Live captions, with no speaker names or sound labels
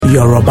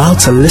You're about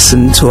to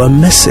listen to a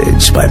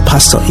message by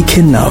Pastor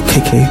Ikenna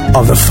Okeke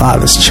of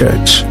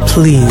Thefatherschurch.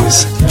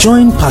 Please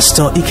join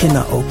Pastor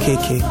Ikenna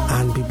Okeke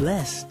and be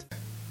blessed.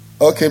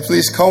 Okay,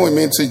 please come with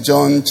me to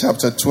John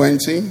chapter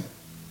 20,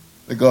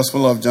 the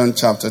Gospel of John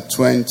chapter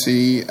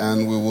 20,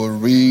 and we will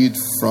read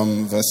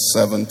from verse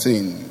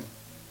 17.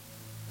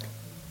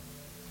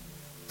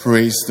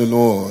 Praise the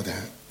Lord.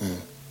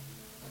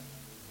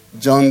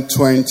 John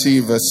 20,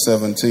 verse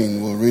 17.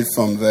 We'll read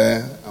from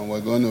there, and we're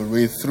going to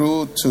read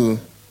through to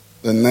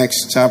the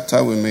next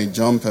chapter. We may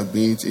jump a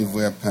bit if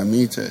we are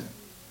permitted.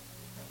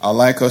 I'd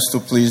like us to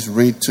please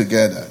read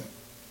together.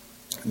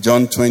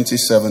 John 20,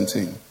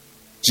 17.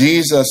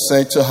 Jesus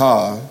said to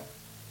her,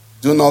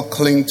 "Do not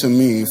cling to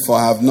me, for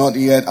I have not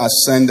yet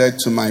ascended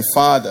to my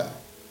Father.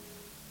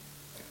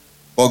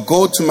 But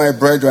go to my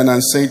brethren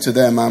and say to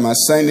them, I am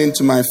ascending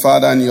to my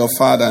Father and your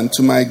Father, and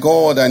to my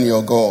God and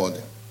your God."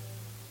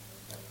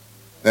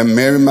 Then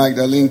Mary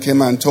Magdalene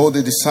came and told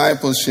the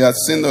disciples she had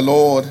seen the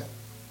Lord,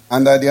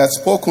 and that he had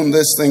spoken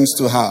these things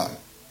to her.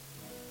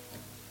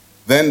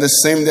 Then the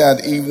same day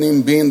at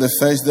evening, being the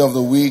first day of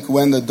the week,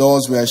 when the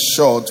doors were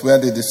shut, where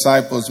the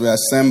disciples were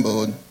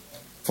assembled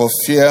for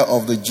fear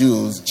of the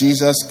Jews,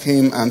 Jesus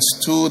came and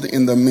stood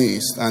in the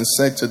midst and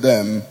said to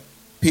them,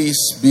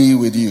 "Peace be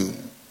with you."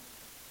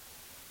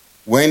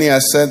 When he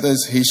had said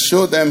this, he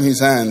showed them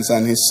his hands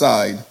and his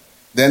side.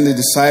 Then the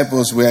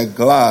disciples were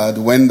glad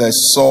when they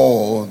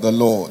saw the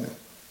Lord.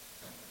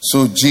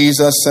 So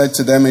Jesus said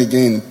to them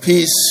again,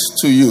 "Peace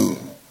to you.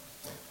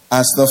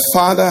 As the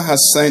Father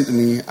has sent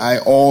me, I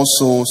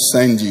also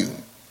send you."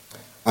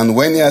 And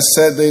when he had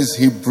said this,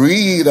 he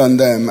breathed on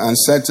them and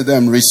said to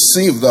them,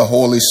 "Receive the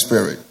Holy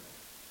Spirit.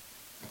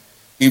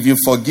 If you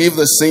forgive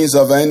the sins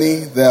of any,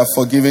 they are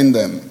forgiven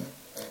them.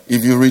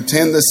 If you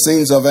retain the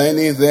sins of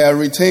any, they are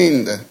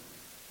retained."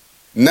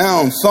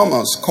 Now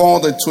Thomas,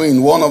 called the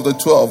twin, one of the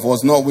 12,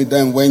 was not with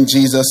them when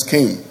Jesus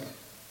came.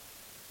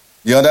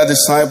 The other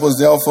disciples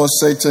therefore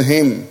said to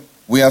him,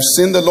 "We have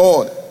seen the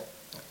Lord."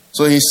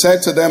 So he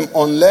said to them,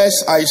 "Unless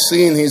I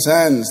see in his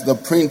hands the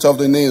print of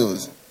the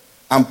nails,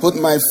 and put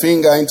my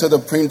finger into the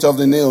print of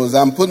the nails,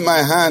 and put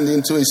my hand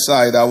into his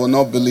side, I will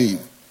not believe."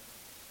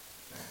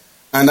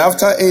 And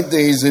after 8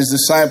 days his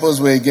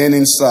disciples were again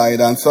inside,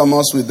 and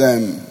Thomas with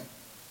them.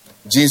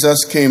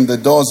 Jesus came, the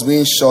doors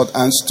being shut,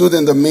 and stood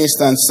in the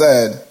midst and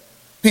said,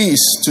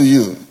 "Peace to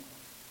you."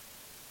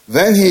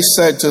 Then he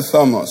said to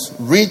Thomas,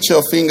 "Reach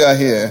your finger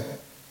here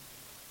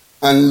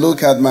and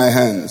look at my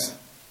hands,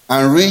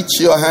 and reach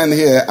your hand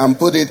here and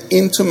put it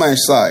into my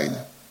side.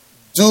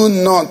 Do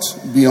not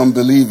be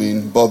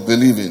unbelieving, but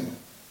believing."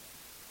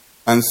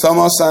 And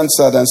Thomas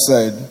answered and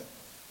said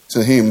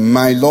to him,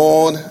 "My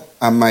Lord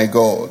and my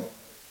God."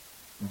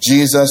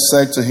 Jesus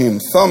said to him,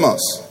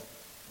 "Thomas,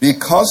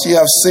 because you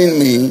have seen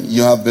me,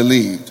 you have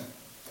believed.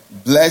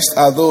 Blessed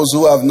are those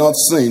who have not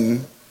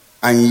seen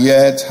and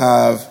yet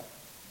have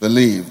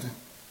believed."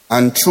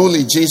 And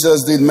truly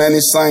Jesus did many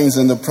signs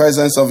in the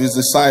presence of his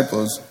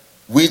disciples,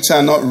 which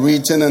are not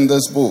written in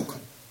this book.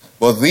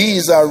 But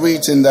these are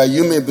written that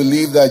you may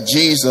believe that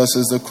Jesus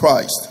is the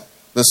Christ,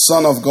 the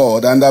Son of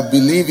God, and that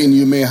believing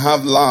you may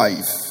have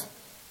life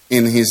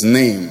in his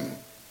name.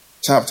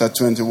 Chapter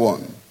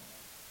 21.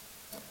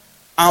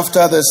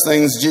 After these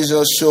things,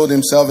 Jesus showed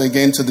himself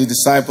again to the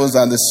disciples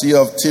at the Sea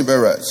of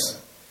Tiberias.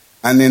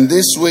 And in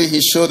this way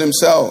he showed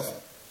himself: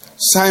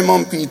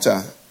 Simon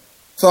Peter,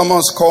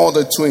 Thomas called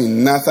the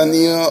twin,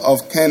 Nathanael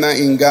of Cana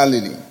in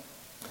Galilee,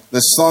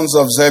 the sons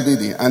of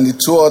Zebedee, and the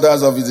 2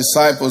 others of his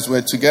disciples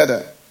were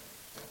together.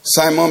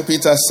 Simon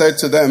Peter said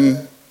to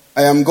them,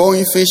 "I am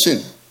going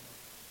fishing."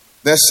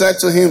 They said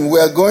to him, "We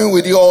are going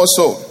with you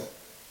also."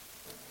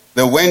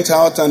 They went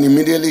out and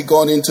immediately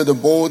got into the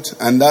boat,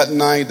 and that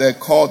night they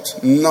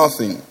caught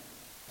nothing.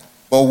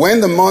 But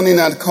when the morning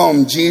had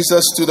come,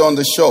 Jesus stood on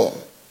the shore.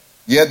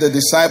 Yet the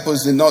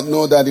disciples did not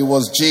know that it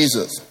was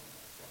Jesus.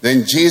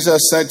 Then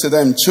Jesus said to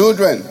them,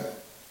 "Children,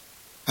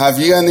 have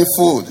ye any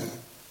food?"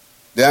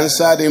 They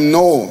answered him,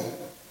 "No."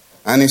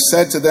 And he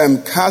said to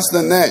them, "Cast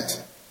the net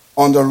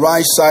on the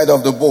right side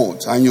of the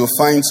boat, and you'll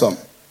find some."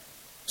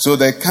 So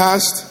they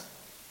cast,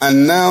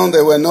 and now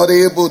they were not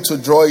able to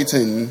draw it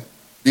in,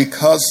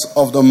 because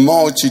of the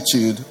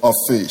multitude of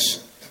fish.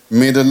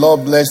 May the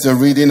Lord bless the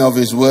reading of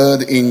his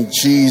word in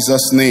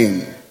Jesus'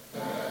 name.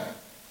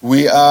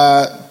 We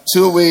are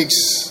 2 weeks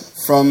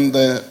from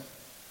the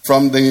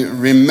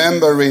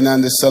remembering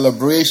and the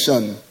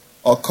celebration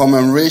or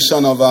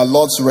commemoration of our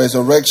Lord's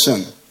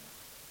resurrection.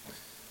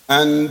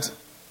 And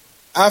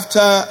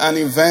after an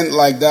event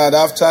like that,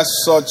 after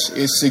such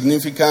a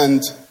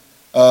significant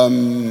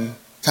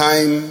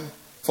time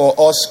for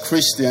us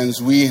Christians,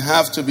 we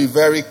have to be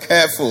very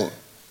careful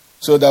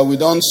so that we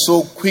don't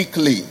so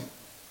quickly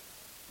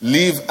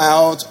leave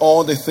out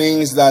all the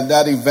things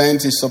that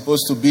event is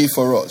supposed to be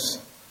for us.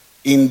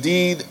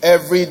 Indeed,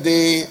 every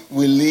day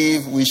we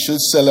live, we should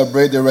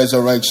celebrate the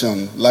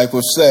resurrection. Like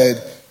we've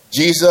said,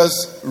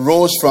 Jesus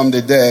rose from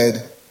the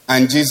dead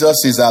and Jesus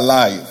is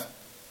alive.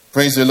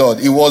 Praise the Lord.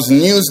 It was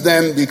news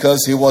then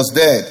because he was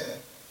dead.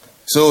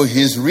 So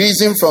he's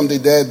risen from the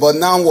dead, but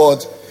now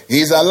what?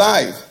 He's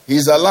alive.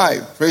 He's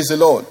alive. Praise the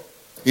Lord.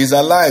 He's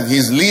alive.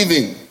 He's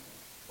living.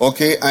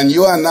 Okay, and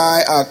you and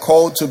I are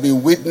called to be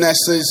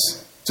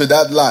witnesses to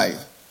that life.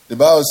 The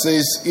Bible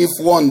says, if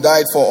one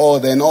died for all,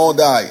 then all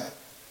died.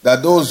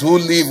 That those who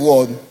live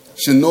one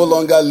should no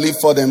longer live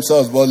for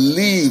themselves, but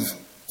live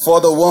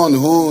for the one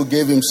who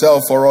gave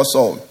himself for us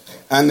all.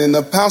 And in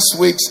the past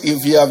weeks,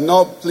 if you have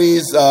not,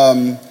 please,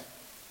 I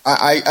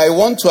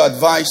want to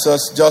advise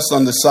us just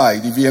on the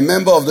side. If you're a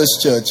member of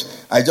this church,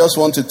 I just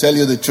want to tell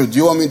you the truth. Do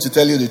you want me to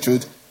tell you the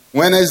truth?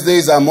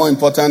 Wednesdays are more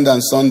important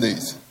than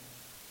Sundays.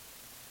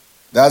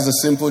 That's the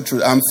simple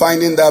truth. I'm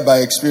finding that by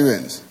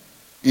experience.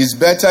 It's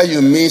better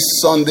you miss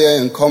Sunday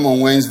and come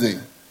on Wednesday.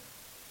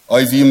 Or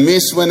if you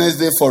miss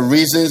Wednesday for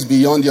reasons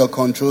beyond your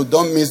control,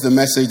 don't miss the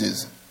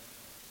messages.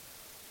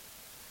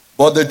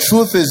 But the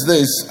truth is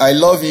this. I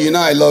love you. You know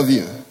I love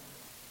you.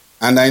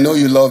 And I know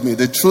you love me.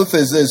 The truth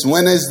is this.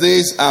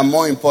 Wednesdays are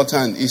more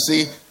important. You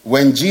see,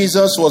 when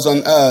Jesus was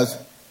on earth,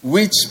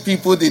 which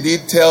people did he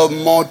tell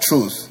more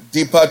truth,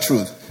 deeper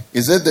truth?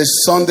 Is it the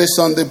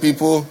Sunday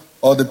people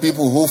or the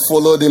people who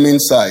followed him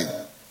inside?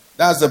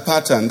 That's the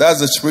pattern.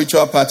 That's the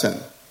spiritual pattern.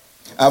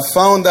 I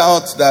found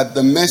out that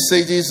the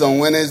messages on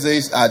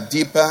Wednesdays are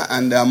deeper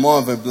and they are more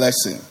of a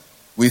blessing.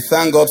 We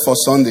thank God for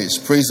Sundays.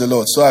 Praise the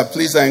Lord. So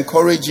I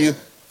encourage you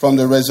from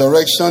the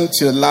resurrection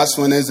till last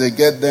Wednesday,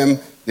 get them.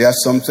 There are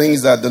some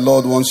things that the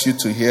Lord wants you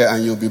to hear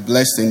and you'll be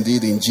blessed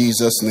indeed in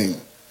Jesus' name.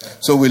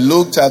 So we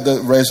looked at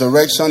the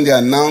resurrection, the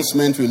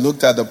announcement. We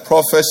looked at the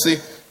prophecy.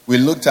 We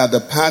looked at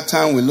the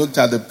pattern. We looked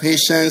at the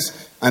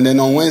patience. And then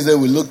on Wednesday,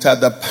 we looked at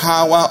the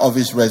power of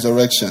his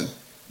resurrection.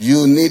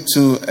 You need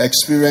to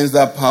experience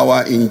that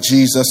power in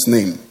Jesus'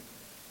 name.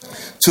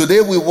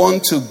 Today, we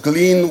want to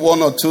glean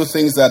one or two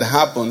things that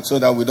happened so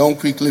that we don't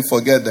quickly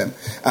forget them.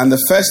 And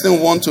the first thing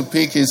we want to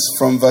pick is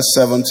from verse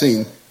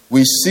 17.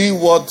 We see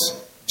what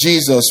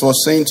Jesus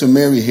was saying to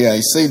Mary here.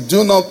 He said,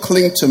 do not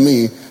cling to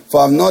me, for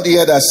I have not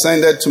yet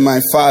ascended to my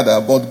Father,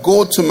 but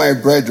go to my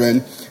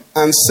brethren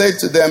and say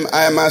to them,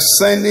 I am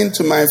ascending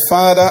to my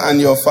Father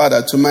and your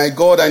Father, to my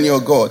God and your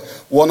God.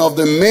 One of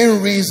the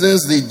main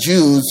reasons the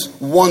Jews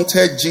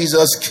wanted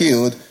Jesus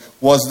killed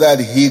was that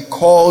he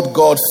called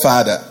God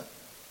Father.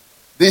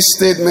 This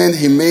statement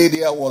he made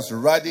here was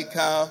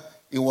radical,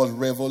 it was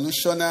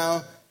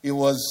revolutionary, it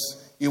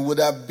would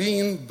have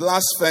been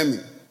blasphemy,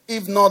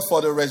 if not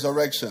for the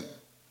resurrection.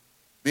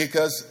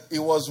 Because it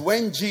was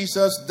when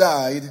Jesus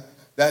died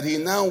that he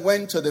now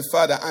went to the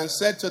Father and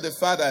said to the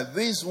Father,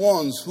 these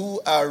ones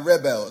who are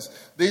rebels,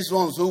 these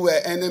ones who were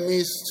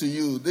enemies to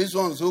you, these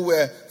ones who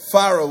were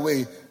far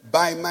away,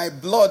 by my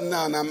blood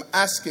now, and I'm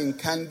asking,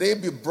 can they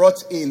be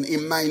brought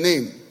in my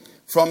name?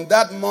 From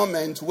that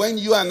moment, when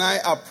you and I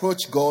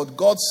approach God,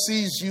 God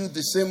sees you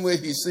the same way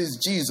he sees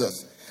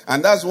Jesus.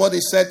 And that's what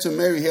he said to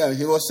Mary here.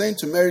 He was saying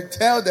to Mary,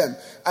 tell them,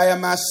 I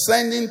am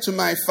ascending to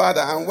my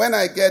Father. And when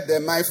I get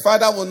there, my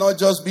Father will not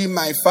just be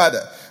my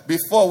Father.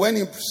 Before, when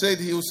he said,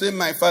 he would say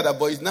my Father,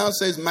 but he now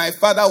says, my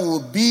Father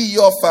will be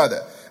your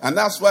Father. And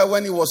that's why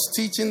when he was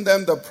teaching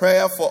them the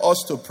prayer for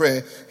us to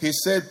pray, he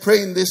said,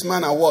 pray in this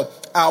manner,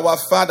 what? Our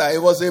Father.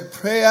 It was a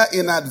prayer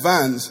in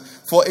advance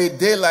for a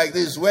day like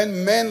this,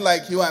 when men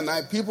like you and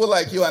I, people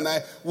like you and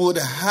I, would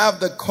have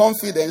the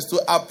confidence to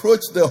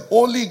approach the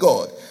holy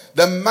God,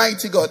 the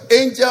mighty God.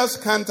 Angels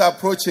can't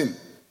approach him.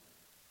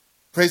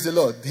 Praise the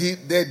Lord.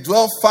 They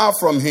dwell far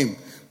from him.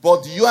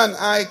 But you and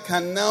I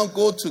can now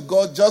go to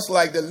God just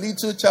like the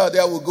little child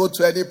there will go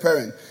to any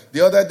parent.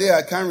 The other day,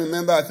 I can't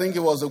remember, I think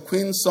it was a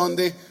Queen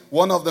Sunday,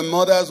 one of the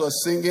mothers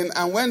was singing.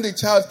 And when the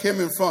child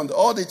came in front,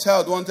 all the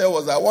child wanted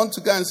was, I want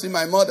to go and see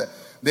my mother.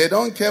 They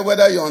don't care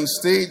whether you're on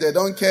stage, they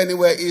don't care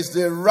anywhere. It's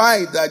the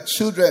right that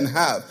children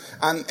have.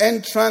 An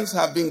entrance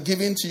have been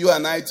given to you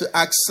and I to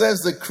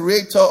access the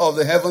creator of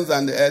the heavens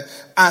and the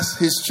earth as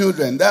his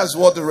children. That's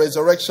what the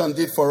resurrection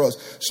did for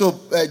us. So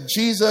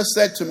Jesus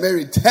said to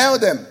Mary, tell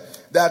them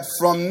that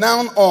from now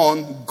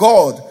on,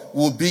 God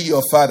will be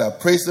your Father.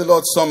 Praise the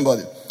Lord,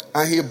 somebody.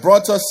 And he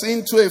brought us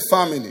into a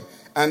family.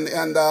 And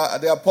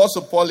the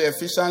Apostle Paul,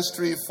 Ephesians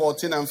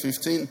 3:14 and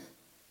 15,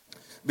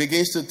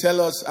 begins to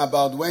tell us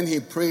about when he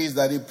prays,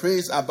 that he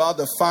prays about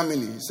the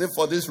family. He said,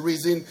 for this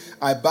reason,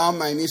 I bow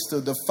my knees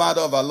to the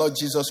Father of our Lord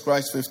Jesus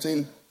Christ,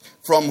 15,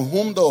 from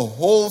whom the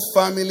whole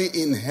family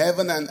in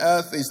heaven and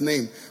earth is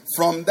named.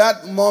 From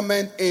that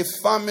moment, a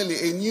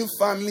new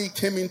family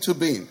came into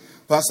being.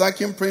 Pastor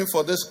Akin praying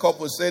for this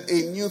couple said,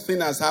 a new thing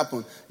has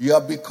happened. You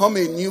have become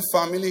a new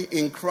family.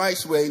 In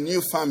Christ, we're a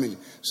new family.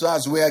 So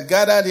as we are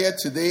gathered here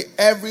today,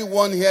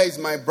 everyone here is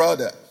my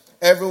brother.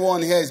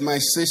 Everyone here is my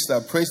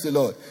sister. Praise the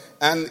Lord.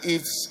 And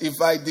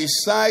if I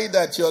decide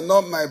that you're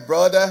not my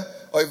brother,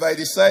 or if I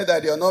decide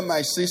that you're not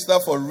my sister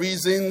for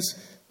reasons,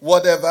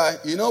 whatever,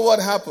 you know what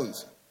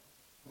happens?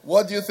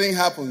 What do you think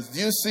happens? Do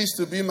you cease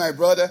to be my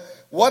brother?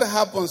 What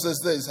happens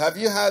is this. Have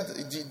you had,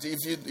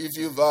 if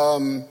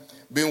you've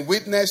been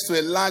witness to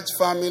a large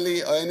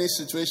family or any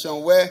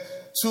situation where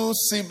two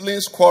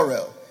siblings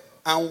quarrel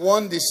and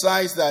one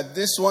decides that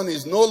this one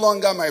is no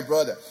longer my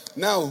brother.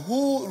 Now,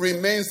 who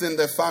remains in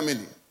the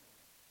family?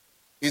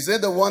 Is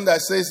it the one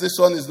that says this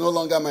one is no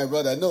longer my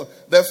brother? No.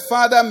 The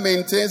father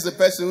maintains the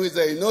person who is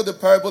there. You know the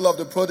parable of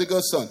the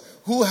prodigal son.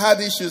 Who had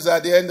issues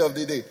at the end of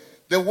the day?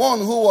 The one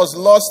who was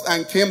lost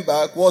and came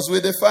back was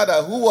with the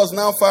father who was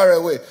now far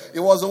away. It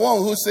was the one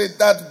who said,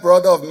 that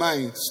brother of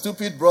mine,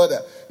 stupid brother.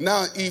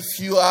 Now, if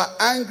you are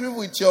angry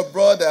with your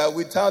brother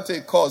without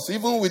a cause,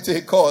 even with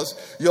a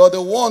cause, you're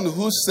the one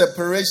who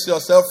separates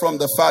yourself from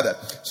the father.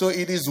 So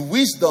it is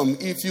wisdom.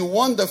 If you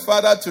want the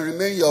father to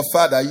remain your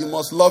father, you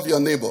must love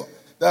your neighbor.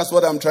 That's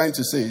what I'm trying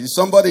to say. Is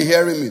somebody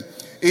hearing me?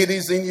 It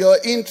is in your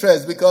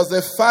interest because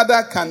the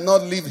father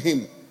cannot leave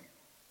him.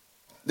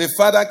 The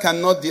father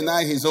cannot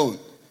deny his own.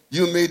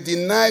 You may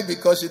deny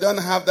because you don't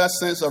have that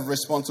sense of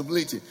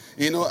responsibility.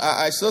 You know,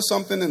 I saw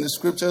something in the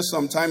scriptures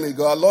some time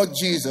ago. Our Lord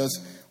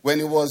Jesus, when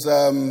he was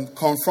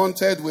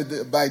confronted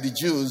by the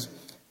Jews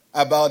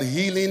about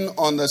healing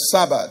on the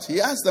Sabbath,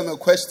 he asked them a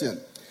question.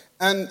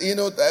 And, you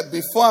know,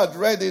 before I'd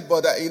read it,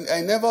 but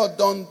I never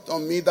dawned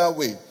on me that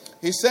way.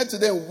 He said to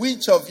them,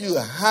 which of you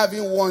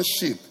having one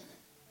sheep,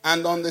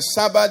 and on the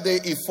Sabbath day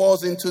it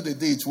falls into the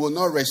ditch, will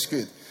not rescue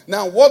it?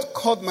 Now, what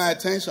caught my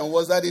attention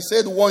was that he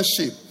said one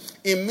sheep.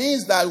 It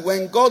means that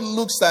when God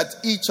looks at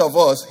each of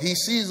us, he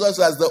sees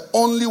us as the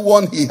only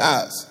one he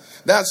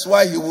has. That's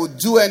why he will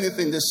do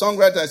anything. The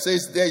songwriter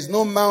says, there is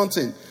no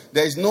mountain,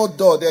 there is no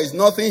door, there is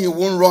nothing he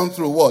won't run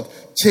through. What?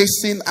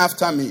 Chasing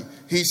after me.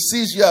 He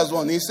sees you as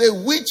one. He said,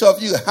 which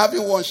of you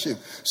having one sheep?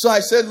 So I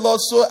said,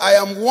 Lord, so I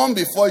am one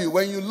before you.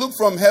 When you look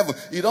from heaven,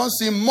 you don't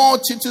see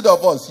multitude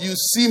of us. You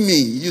see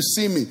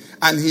me,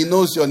 and he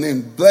knows your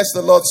name. Bless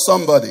the Lord,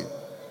 somebody.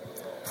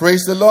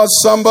 Praise the Lord,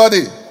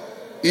 somebody.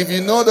 If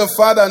you know the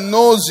Father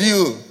knows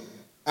you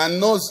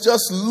and knows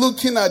just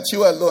looking at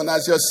you alone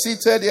as you're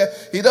seated here,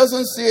 he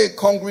doesn't see a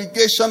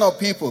congregation of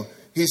people.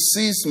 He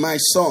sees my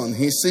son,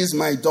 he sees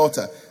my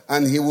daughter,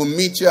 and he will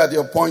meet you at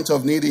your point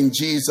of need in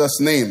Jesus'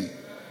 name.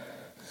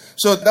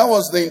 So that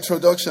was the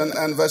introduction,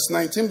 and verse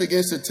 19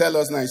 begins to tell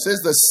us now. It says,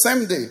 the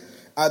same day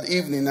at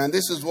evening, and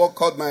this is what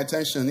caught my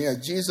attention here,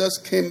 Jesus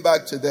came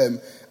back to them,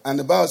 and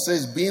the Bible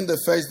says, being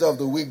the first day of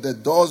the week, the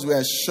doors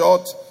were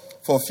shut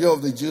for fear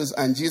of the Jews,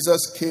 and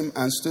Jesus came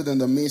and stood in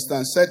the midst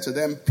and said to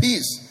them,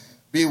 peace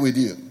be with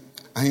you.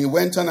 And he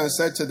went on and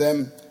said to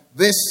them,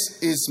 this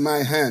is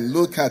my hand,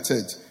 look at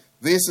it.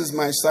 This is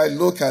my side,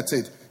 look at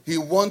it. He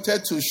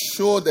wanted to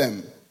show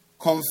them,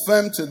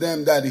 confirm to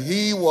them that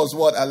he was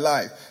what?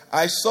 Alive.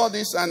 I saw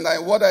this, and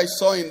what I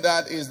saw in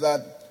that is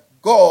that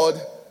God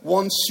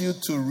wants you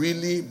to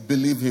really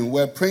believe him.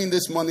 We're praying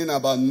this morning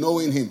about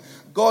knowing him.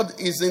 God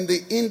is in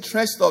the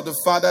interest of the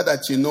Father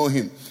that you know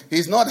him.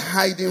 He's not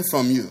hiding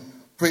from you.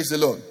 Praise the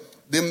Lord.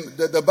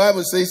 The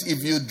Bible says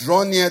if you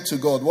draw near to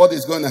God, what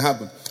is going to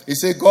happen? It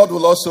says God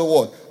will also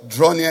what?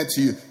 Draw near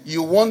to you.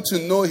 You want to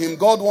know him.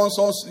 God wants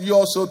you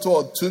also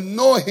to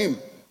know him.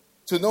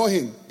 To know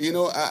him. You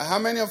know, how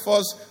many of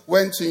us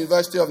went to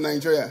University of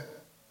Nigeria?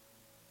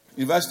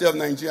 University of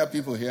Nigeria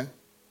people here?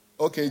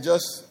 Okay,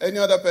 just any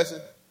other person?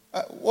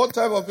 What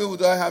type of people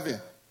do I have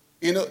here?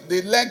 You know,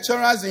 the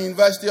lecturers in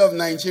University of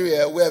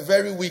Nigeria were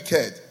very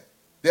wicked.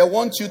 They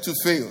want you to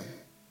fail.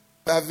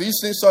 Have you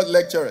seen such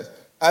lecturers?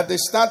 At the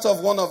start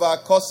of one of our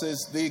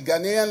courses, the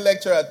Ghanaian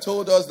lecturer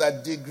told us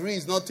that degree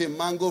is not a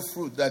mango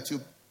fruit that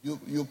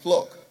you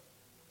pluck.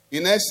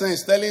 In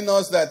essence, telling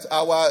us that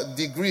our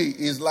degree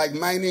is like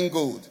mining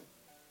gold.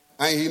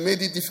 And he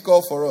made it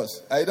difficult for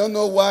us. I don't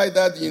know why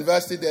that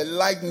university, they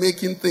like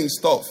making things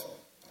tough.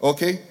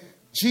 Okay?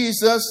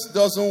 Jesus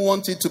doesn't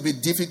want it to be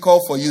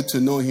difficult for you to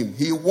know him.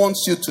 He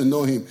wants you to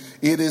know him.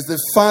 It is the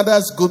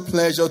Father's good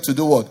pleasure to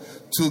do what?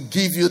 To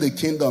give you the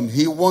kingdom.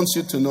 He wants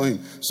you to know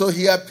him. So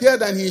he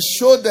appeared and he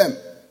showed them.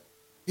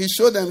 He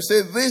showed them,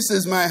 said, this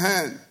is my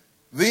hand.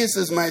 This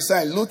is my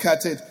side. Look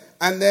at it.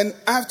 And then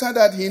after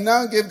that, he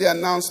now gave the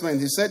announcement.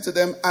 He said to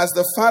them, as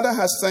the Father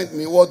has sent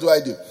me, what do I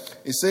do?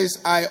 He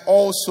says, I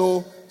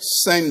also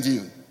send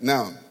you.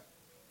 Now,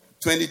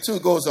 22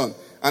 goes on.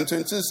 And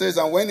 22 says,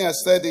 and when he had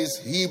said this,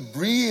 he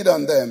breathed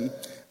on them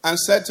and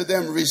said to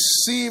them,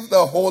 receive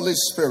the Holy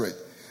Spirit.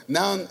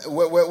 Now,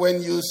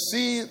 when you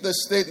see the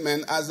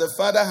statement, as the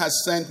Father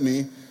has sent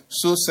me,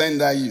 so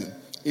send I you.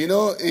 You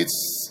know,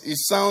 it's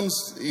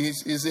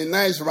a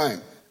nice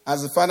rhyme.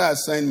 As the Father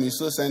has sent me,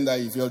 so send I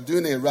you. If you're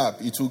doing a rap,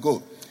 it will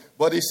go.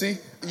 But you see,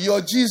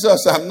 you're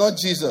Jesus, I'm not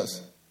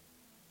Jesus.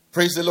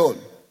 Praise the Lord.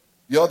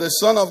 You're the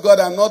Son of God,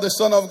 I'm not the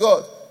Son of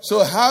God.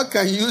 So how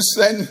can you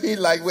send me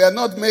like we are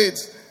not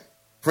mates?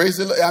 Praise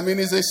the Lord. I mean,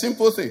 it's a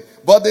simple thing.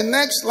 But the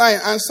next line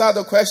answered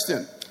the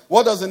question.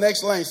 What does the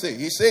next line say?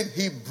 He said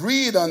he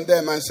breathed on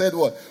them and said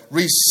what?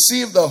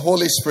 Receive the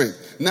Holy Spirit.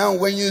 Now,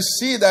 when you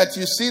see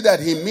that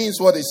he means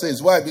what he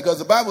says. Why? Because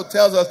the Bible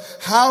tells us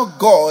how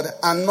God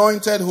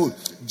anointed who?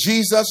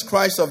 Jesus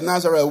Christ of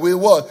Nazareth with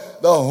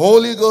what? The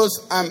Holy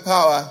Ghost and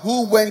power,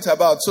 who went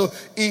about. So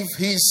if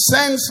he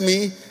sends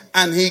me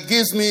and he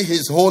gives me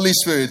his Holy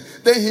Spirit,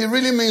 then he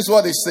really means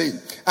what he's saying.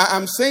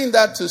 I'm saying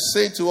that to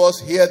say to us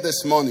here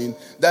this morning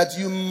that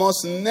you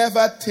must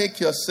never take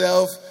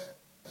yourself,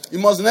 you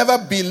must never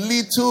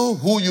belittle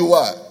who you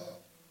are.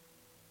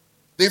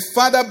 The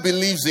Father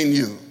believes in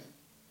you.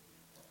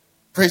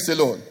 Praise the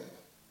Lord.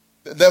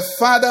 The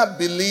Father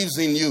believes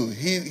in you.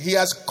 He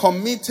has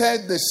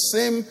committed the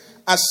same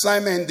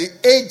assignment, the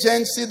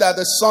agency that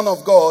the Son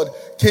of God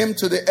came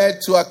to the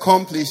earth to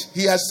accomplish.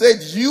 He has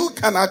said, you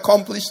can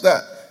accomplish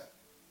that.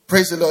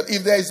 Praise the Lord.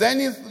 If there is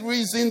any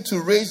reason to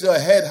raise your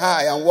head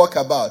high and walk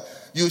about,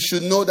 you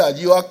should know that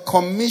you are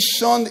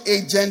commissioned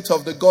agent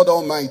of the God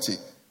Almighty.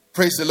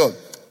 Praise the Lord.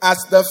 As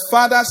the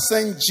Father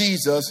sent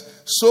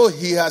Jesus, so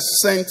he has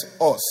sent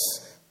us.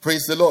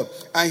 Praise the Lord.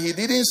 And he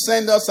didn't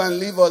send us and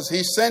leave us.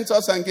 He sent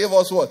us and gave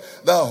us what?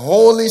 The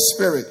Holy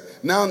Spirit.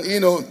 Now,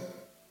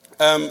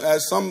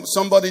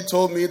 somebody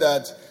told me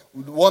that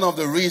one of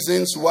the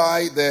reasons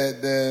why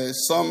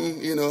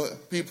some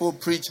people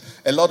preach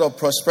a lot of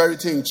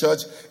prosperity in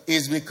church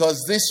is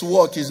because this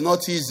work is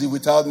not easy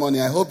without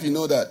money. I hope you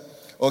know that.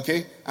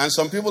 Okay? And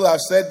some people have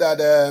said that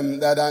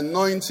that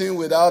anointing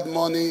without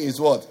money is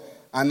what?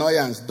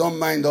 Annoyance. Don't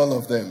mind all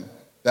of them.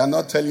 They are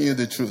not telling you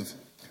the truth.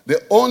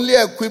 The only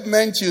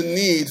equipment you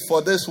need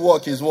for this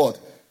work is what?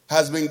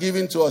 Has been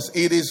given to us.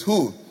 It is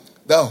who?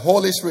 The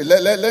Holy Spirit.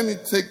 Let me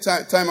take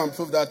time and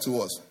prove that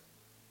to us.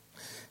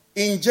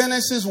 In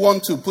Genesis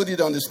 1:2, put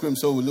it on the screen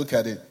so we'll look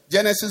at it.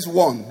 Genesis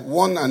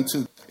 1 and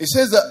 2. It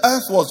says the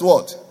earth was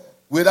what?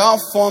 Without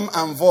form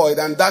and void,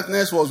 and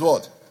darkness was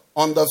what?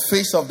 On the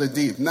face of the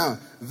deep. Now,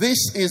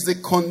 this is the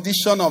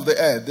condition of the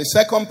earth. The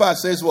second part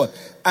says what?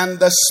 And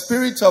the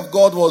Spirit of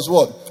God was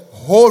what?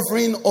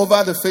 Hovering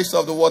over the face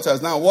of the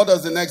waters. Now, what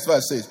does the next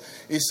verse say?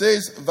 It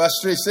says, verse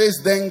 3 says,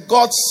 then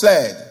God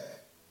said,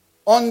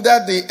 under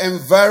the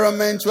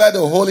environment where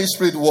the Holy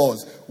Spirit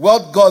was,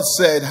 what God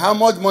said, how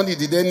much money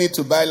did they need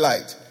to buy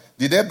light?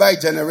 Did they buy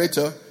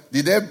generator?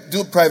 Did they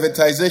do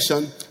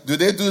privatization? Do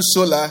they do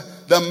solar?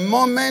 The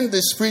moment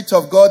the Spirit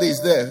of God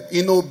is there,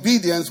 in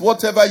obedience,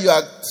 whatever you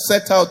are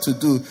set out to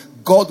do,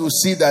 God will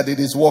see that it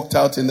is worked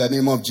out in the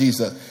name of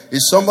Jesus.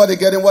 Is somebody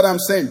getting what I'm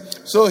saying?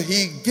 So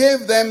he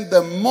gave them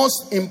the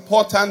most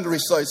important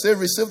resource. Say,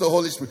 receive the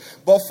Holy Spirit.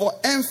 But for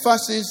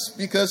emphasis,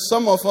 because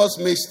some of us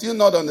may still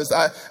not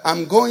understand,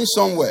 I'm going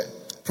somewhere.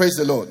 Praise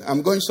the Lord.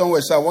 I'm going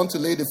somewhere, so I want to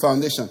lay the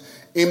foundation.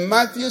 In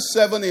Matthew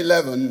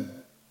 7:11,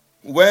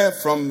 where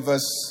from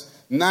verse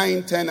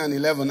 9, 10, and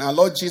 11, our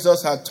Lord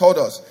Jesus had taught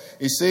us.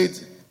 He said,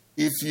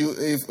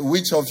 if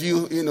which of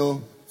you,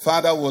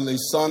 father will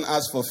his son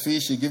ask for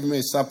fish, you give him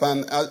a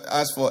serpent,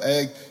 ask for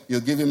egg, you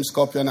give him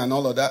scorpion and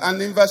all of that.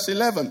 And in verse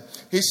 11,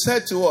 he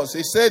said to us,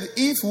 he said,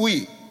 if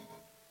we,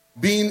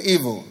 being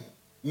evil,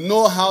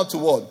 know how to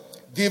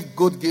what? Give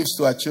good gifts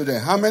to our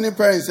children. How many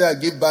parents here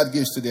give bad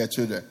gifts to their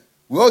children?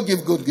 We all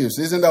give good gifts.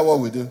 Isn't that what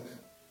we do?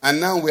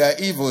 And now we are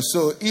evil.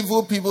 So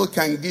evil people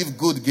can give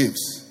good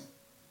gifts.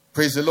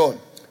 Praise the Lord.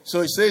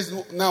 So it says,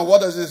 now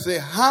what does it say?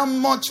 How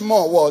much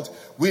more what?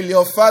 Will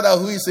your Father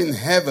who is in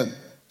heaven?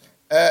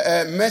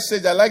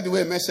 Message, I like the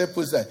way Message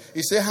puts that.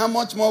 He said, how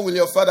much more will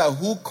your Father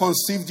who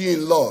conceived you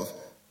in love?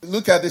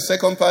 Look at the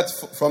second part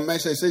from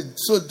Message. It says,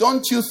 so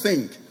don't you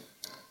think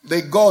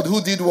the God who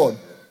did what?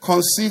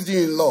 Conceived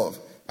you in love.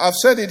 I've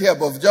said it here,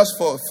 but just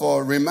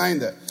for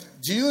reminder.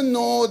 Do you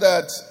know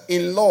that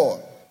in law,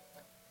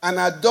 an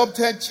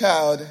adopted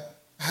child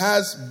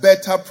has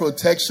better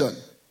protection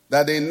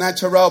than a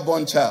natural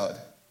born child?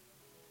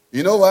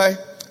 You know why?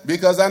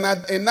 Because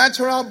a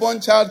natural born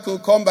child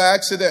could come by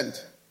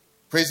accident.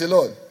 Praise the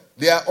Lord.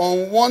 They are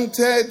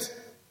unwanted,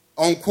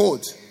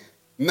 unquote,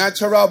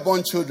 natural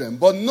born children.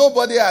 But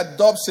nobody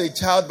adopts a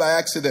child by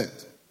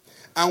accident.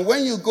 And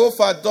when you go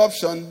for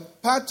adoption,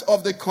 part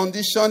of the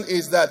condition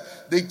is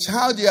that the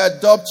child you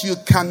adopt, you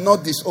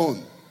cannot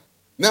disown.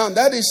 Now,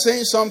 that is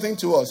saying something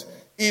to us.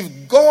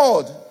 If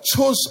God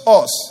chose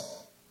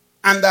us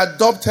and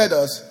adopted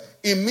us,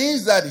 it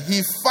means that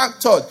he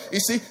factored. You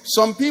see,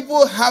 some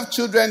people have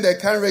children, they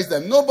can't raise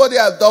them. Nobody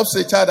adopts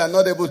a child and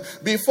not able.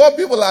 Before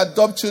people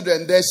adopt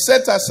children, they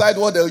set aside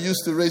what they'll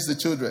use to raise the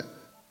children.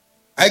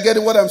 I get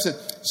what I'm saying.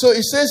 So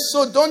it says,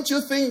 so don't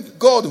you think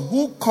God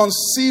who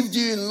conceived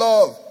you in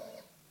love,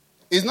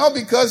 it's not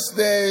because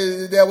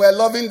they were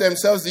loving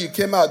themselves that you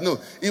came out. No,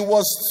 it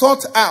was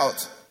thought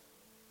out.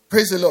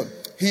 Praise the Lord.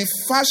 He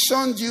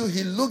fashioned you,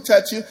 he looked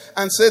at you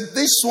and said,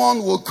 this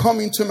one will come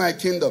into my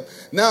kingdom.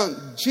 Now,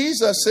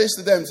 Jesus says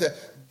to them,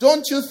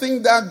 don't you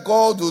think that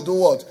God will do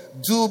what?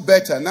 Do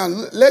better. Now,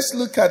 let's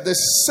look at the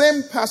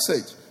same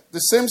passage, the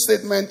same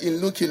statement in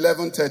Luke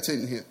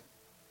 11:13 here.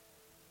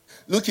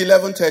 Luke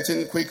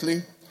 11:13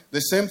 quickly.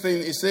 The same thing,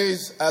 it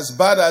says, as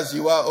bad as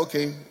you are,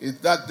 okay,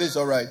 this is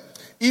all right.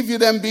 If you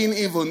then being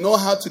evil know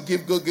how to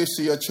give good gifts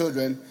to your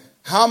children,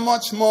 how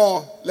much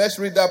more, let's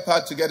read that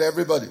part together,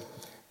 everybody.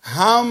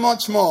 How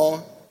much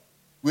more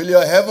will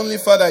your heavenly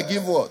Father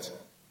give what?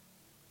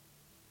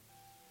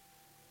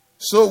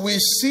 So we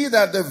see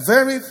that the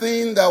very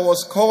thing that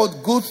was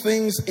called good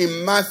things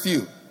in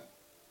Matthew,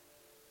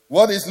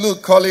 what is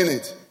Luke calling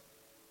it?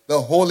 The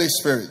Holy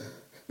Spirit.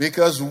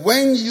 Because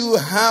when you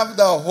have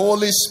the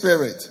Holy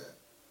Spirit,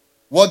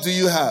 what do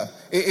you have?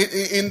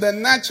 In the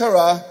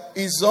natural,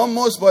 it's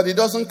almost, but it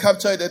doesn't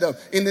capture it enough.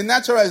 In the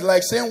natural, it's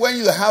like saying when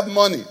you have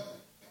money.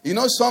 You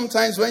know,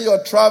 sometimes when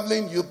you're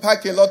traveling, you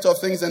pack a lot of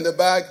things in the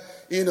bag.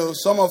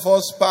 some of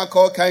us pack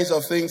all kinds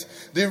of things.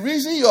 The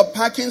reason you're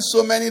packing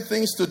so many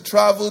things to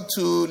travel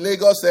to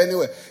Lagos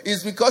anyway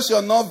is because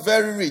you're not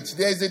very rich.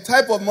 There is a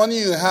type of money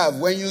you have.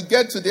 When you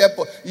get to the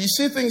airport, you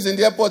see things in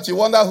the airport, you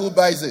wonder who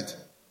buys it.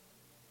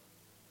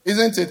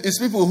 Isn't it? It's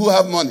people who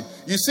have money.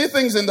 You see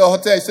things in the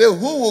hotel, you say,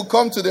 who will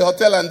come to the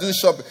hotel and do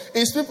shopping?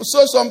 It's people.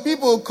 So some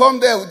people come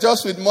there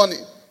just with money.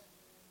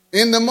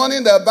 In the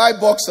morning, they buy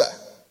boxer.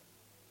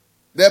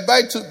 They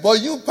buy but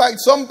you pack,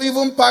 some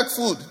even pack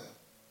food.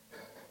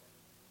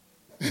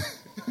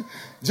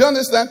 Do you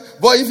understand?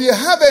 But if you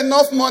have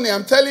enough money,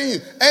 I'm telling you,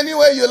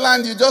 anywhere you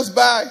land, you just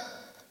buy.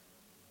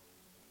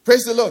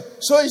 Praise the Lord.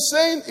 So he's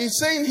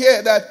saying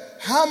here that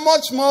how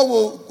much more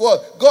will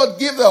God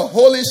give the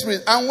Holy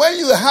Spirit? And when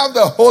you have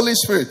the Holy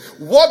Spirit,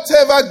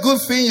 whatever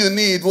good thing you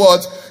need,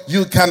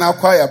 you can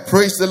acquire.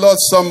 Praise the Lord,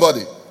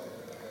 somebody.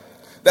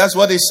 That's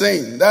what he's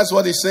saying. That's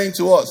what he's saying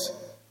to us.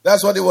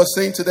 That's what he was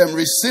saying to them.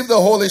 Receive the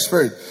Holy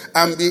Spirit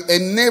and be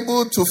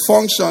enabled to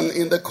function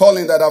in the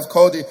calling that I've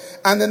called you.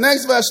 And the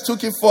next verse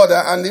took it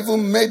further and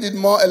even made it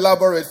more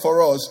elaborate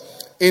for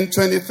us. In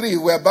 23,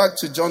 we're back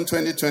to John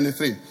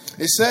 20:23.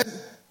 He said,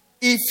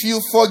 if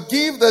you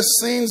forgive the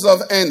sins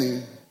of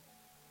any,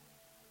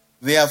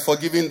 they are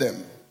forgiven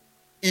them.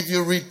 If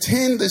you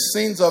retain the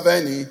sins of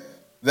any,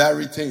 they are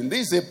retained.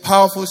 This is a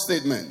powerful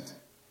statement.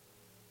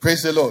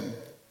 Praise the Lord.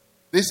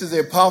 This is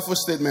a powerful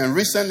statement.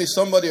 Recently,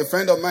 a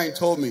friend of mine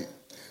told me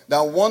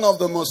that one of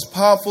the most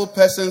powerful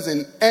persons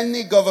in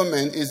any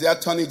government is the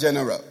Attorney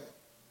General.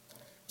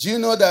 Do you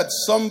know that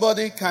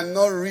somebody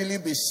cannot really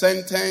be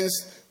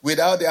sentenced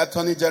without the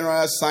Attorney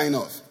General's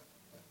sign-off?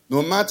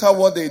 No matter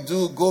what they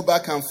do, go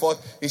back and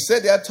forth. He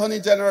said the Attorney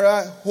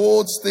General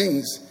holds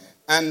things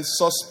and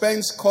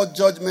suspends court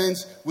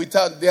judgments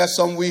without, there are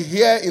some we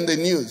hear in the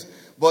news.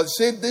 But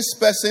say this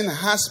person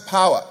has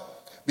power.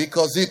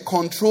 Because he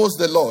controls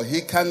the law.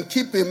 He can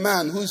keep a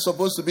man who is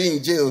supposed to be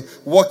in jail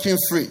walking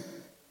free.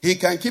 He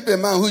can keep a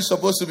man who is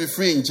supposed to be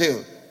free in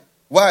jail.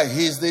 Why?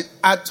 He's the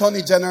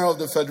Attorney General of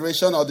the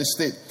Federation or the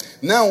state.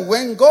 Now,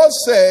 when God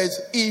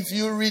says, if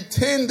you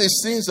retain the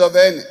sins of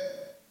any,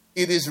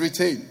 it is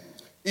retained.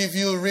 If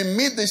you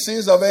remit the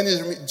sins of any,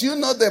 do you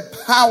know the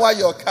power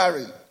you're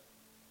carrying?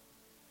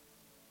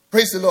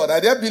 Praise the Lord. Are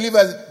there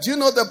believers? Do you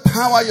know the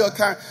power you're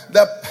carrying?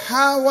 The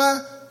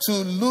power to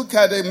look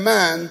at a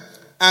man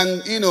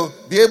and,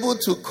 be able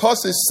to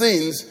cause his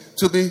sins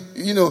to be,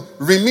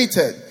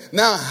 remitted.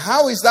 Now,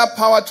 how is that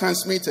power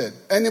transmitted?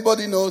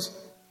 Anybody knows?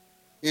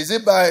 Is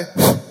it by,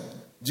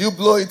 do you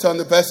blow it on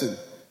the person?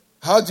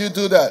 How do you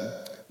do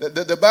that?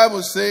 The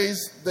Bible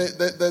says,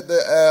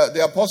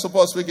 the Apostle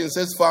Paul speaking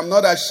says, for I'm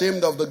not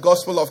ashamed of the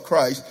gospel of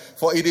Christ,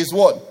 for it is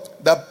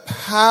what? The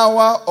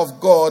power of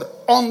God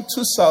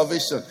unto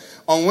salvation.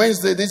 On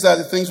Wednesday, these are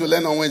the things we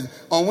learn on Wednesday.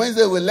 On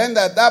Wednesday, we learn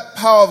that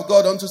power of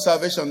God unto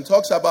salvation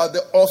talks about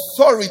the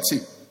authority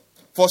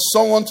for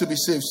someone to be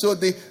saved. So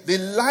the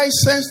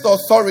licensed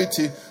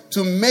authority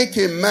to make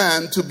a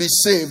man to be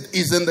saved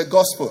is in the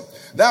gospel.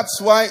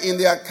 That's why in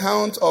the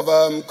account of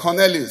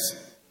Cornelius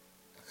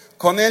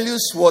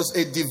was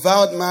a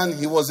devout man.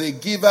 He was a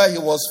giver. He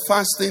was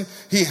fasting.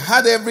 He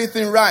had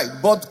everything right.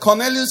 But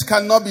Cornelius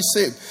cannot be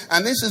saved.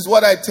 And this is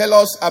what I tell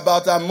us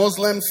about our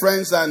Muslim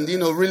friends and,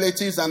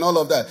 relatives and all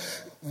of that.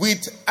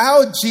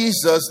 Without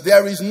Jesus,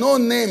 there is no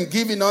name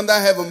given under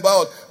heaven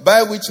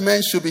by which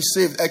men should be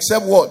saved.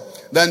 Except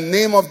what? The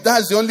name of,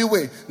 that's the only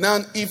way. Now,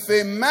 if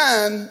a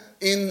man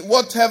in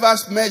whatever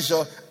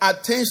measure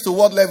attains to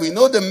what level,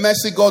 the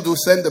mercy God will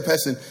send the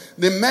person.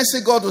 The mercy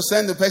God will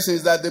send the person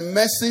is that the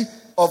mercy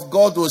of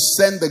God will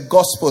send the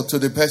gospel to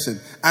the person.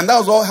 And that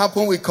was what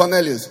happened with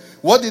Cornelius.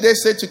 What did they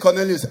say to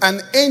Cornelius? An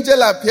angel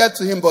appeared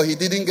to him, but he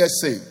didn't get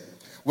saved.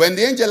 When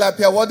the angel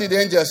appeared, what did the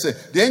angel say?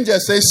 The angel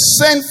says,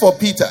 send for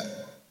Peter.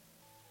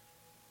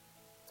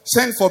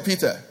 Send for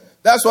Peter.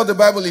 That's what the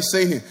Bible is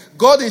saying here.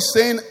 God is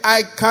saying,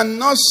 I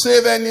cannot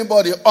save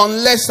anybody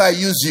unless I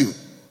use you.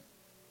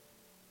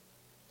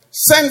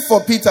 Send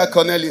for Peter,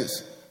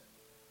 Cornelius.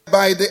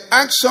 By the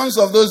actions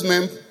of those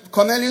men,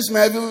 Cornelius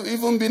may have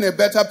even been a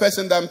better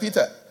person than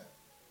Peter.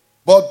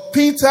 But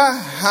Peter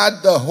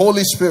had the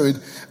Holy Spirit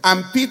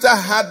and Peter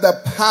had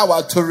the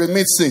power to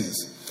remit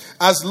sins.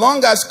 As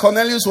long as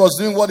Cornelius was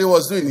doing what he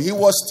was doing, he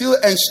was still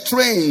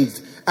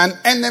estranged, an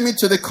enemy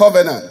to the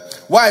covenant.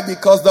 Why?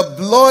 Because the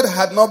blood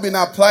had not been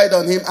applied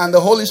on him and the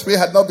Holy Spirit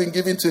had not been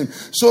given to him.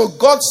 So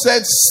God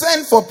said,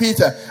 send for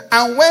Peter.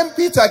 And when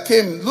Peter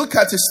came, look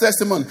at his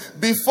testimony.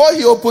 Before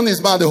he opened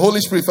his mouth, the Holy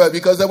Spirit fell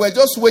because they were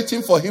just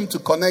waiting for him to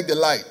connect the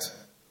light.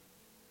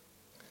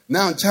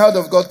 Now, child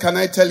of God, can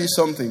I tell you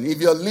something? If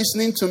you're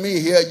listening to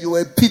me here, you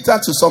are Peter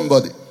to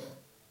somebody.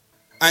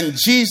 And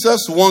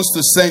Jesus wants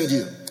to send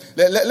you.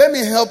 Let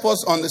me help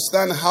us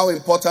understand how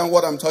important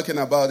what I'm talking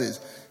about is.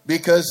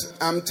 Because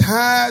I'm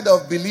tired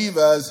of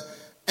believers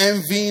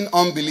envying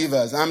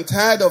unbelievers. I'm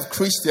tired of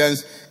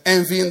Christians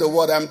envying the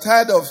world. I'm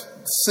tired of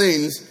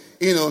saints,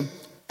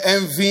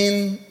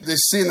 envying the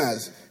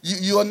sinners.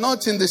 You are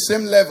not in the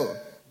same level.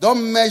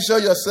 Don't measure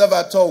yourself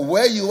at all.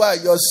 Where you are,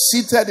 you're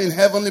seated in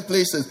heavenly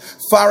places,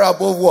 far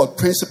above what?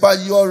 Principal.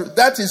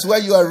 That is where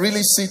you are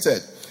really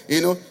seated.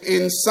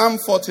 In Psalm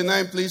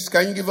 49, please,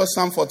 can you give us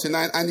Psalm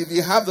 49? And if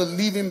you have the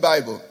Living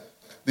Bible,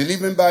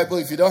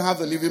 if you don't have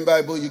the Living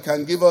Bible, you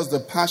can give us the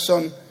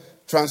Passion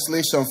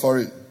translation for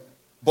it.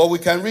 But we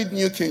can read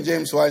New King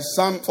James, right?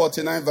 Psalm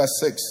 49, verse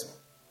 6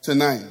 to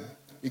 9.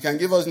 You can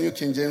give us New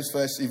King James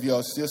first if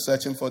you're still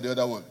searching for the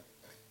other one.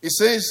 It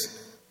says,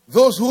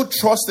 those who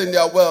trust in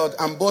their wealth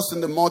and boast in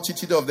the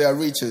multitude of their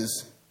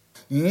riches,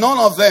 none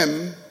of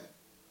them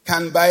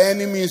can by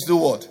any means do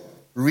what?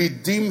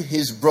 Redeem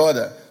his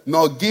brother,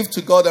 nor give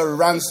to God a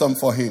ransom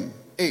for him.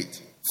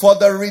 8. For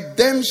the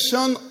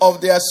redemption of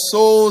their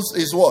souls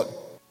is what?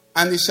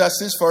 And it shall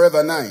cease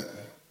forever. 9.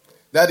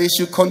 That he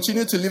should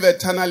continue to live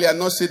eternally and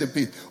not see the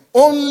pit.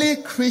 Only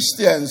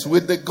Christians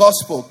with the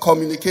gospel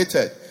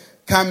communicated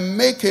can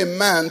make a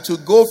man to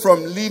go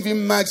from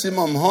living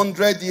maximum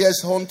 100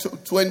 years,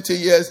 20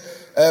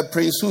 years,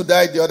 Prince who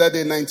died the other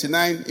day,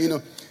 99,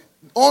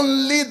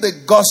 Only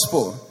the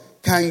gospel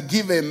can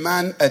give a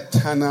man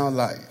eternal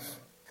life.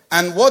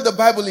 And what the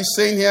Bible is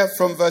saying here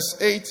from verse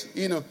 8,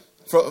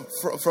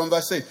 from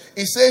verse 8,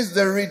 it says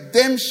the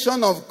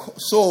redemption of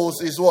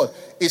souls is what?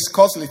 Is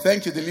costly.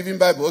 Thank you, the Living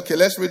Bible. Okay,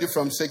 let's read it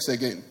from 6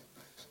 again.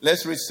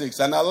 Let's read 6.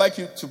 And I'd like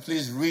you to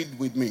please read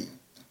with me.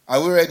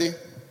 Are we ready?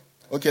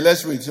 Okay,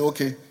 let's read.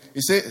 Okay.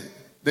 He said,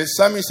 the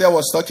psalmist here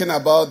was talking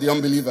about the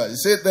unbelievers. He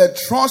said they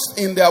trust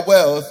in their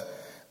wealth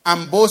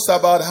and boast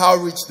about how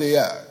rich they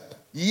are.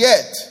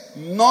 Yet,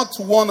 not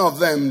one of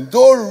them,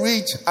 though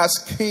rich as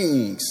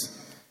kings,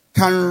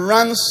 can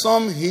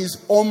ransom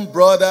his own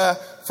brother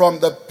from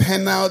the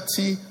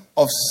penalty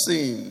of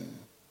sin.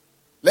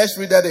 Let's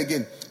read that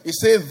again. He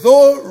said,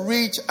 though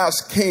rich as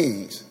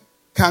kings,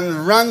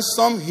 can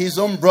ransom his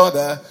own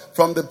brother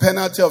from the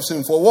penalty of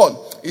sin. For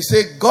what? He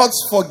said, God's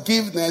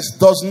forgiveness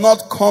does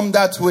not come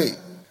that way.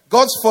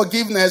 God's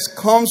forgiveness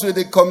comes with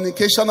the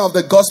communication of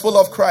the gospel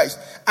of Christ.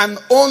 And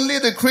only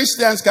the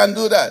Christians can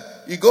do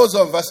that. He goes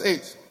on, verse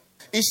 8.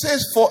 He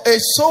says, for a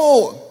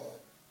soul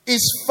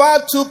is far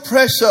too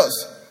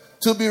precious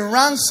to be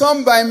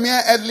ransomed by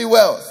mere earthly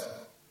wealth.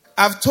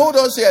 I've told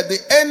us here, the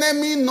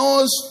enemy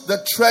knows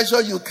the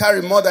treasure you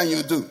carry more than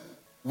you do.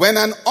 When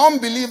an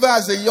unbeliever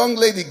as a young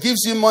lady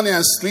gives you money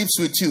and sleeps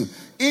with you,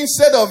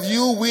 instead of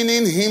you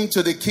winning him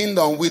to the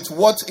kingdom with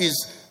what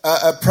is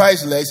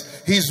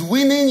priceless, he's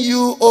winning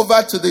you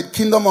over to the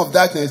kingdom of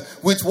darkness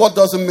with what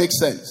doesn't make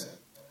sense.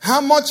 How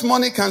much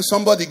money can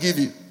somebody give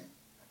you?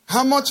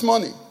 How much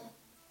money?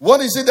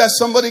 What is it that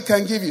somebody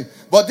can give you?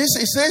 But this,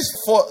 it says,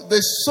 for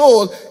the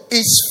soul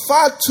is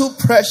far too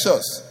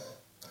precious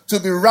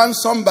to be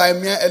ransomed by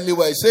mere earthly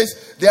wealth. It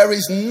says, there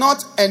is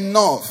not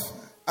enough.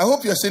 I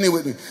hope you're seeing it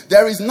with me.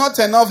 There is not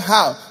enough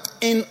how?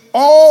 In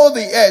all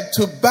the earth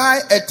to buy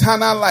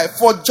eternal life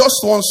for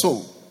just one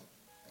soul.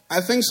 I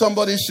think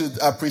somebody should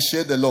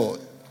appreciate the Lord.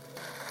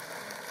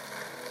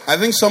 I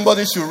think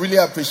somebody should really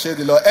appreciate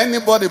the Lord.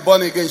 Anybody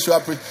born again should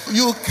appreciate.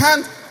 You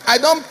can't. I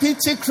don't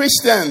pity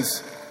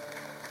Christians.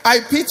 I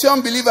pity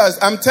unbelievers.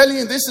 I'm telling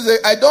you,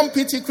 I don't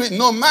pity Christians.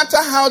 No matter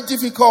how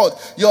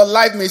difficult your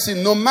life may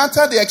seem, no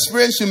matter the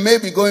experience you may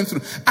be going through,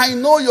 I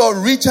know you're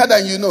richer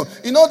than you know.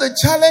 You know, the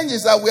challenge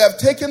is that we have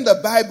taken the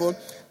Bible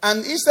and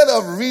instead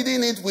of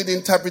reading it with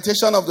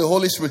interpretation of the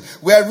Holy Spirit,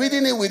 we are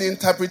reading it with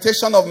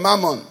interpretation of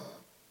Mammon.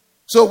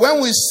 So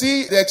when we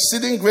see the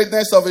exceeding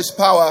greatness of his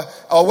power,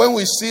 or when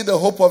we see the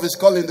hope of his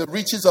calling, the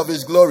riches of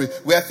his glory,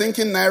 we are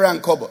thinking Naira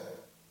and Kobo.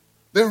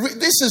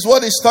 This is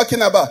what he's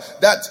talking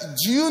about. That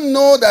do you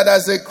know that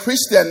as a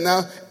Christian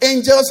now,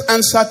 angels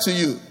answer to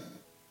you?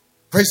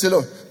 Praise the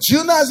Lord. Do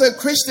you know as a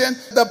Christian,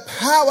 the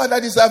power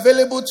that is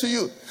available to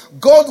you?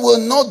 God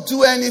will not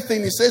do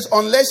anything, he says,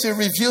 unless he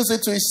reveals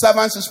it to his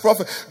servants, his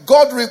prophets.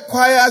 God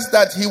requires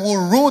that he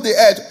will rule the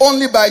earth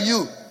only by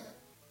you.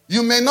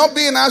 You may not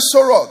be in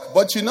Asorok,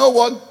 but you know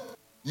what?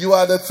 You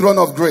are the throne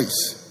of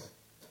grace.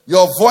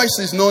 Your voice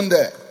is known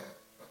there.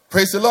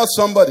 Praise the Lord,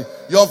 somebody.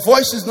 Your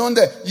voice is known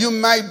there. You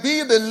might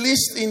be the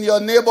least in your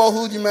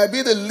neighborhood. You might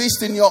be the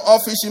least in your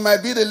office. You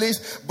might be the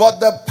least. But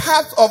the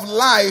path of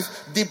life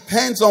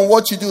depends on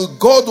what you do.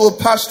 God will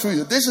pass through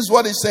you. This is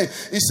what he's saying.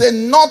 He said,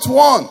 not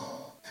one.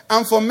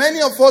 And for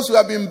many of us who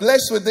have been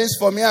blessed with this,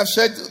 for me, I've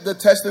shared the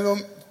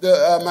testimony,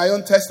 my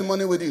own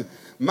testimony with you.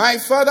 My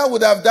father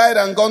would have died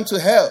and gone to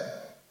hell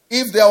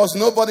if there was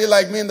nobody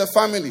like me in the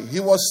family.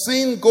 He was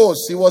seeing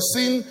ghosts. He was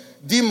seeing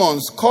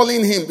demons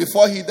calling him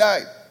before he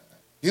died.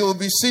 He will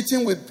be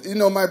sitting with,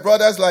 my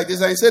brothers like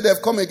this. And he said,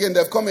 they've come again,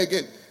 they've come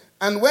again.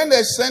 And when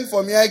they sent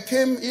for me, I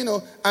came,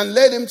 and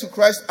led him to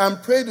Christ and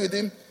prayed with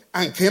him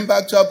and came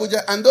back to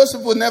Abuja. And those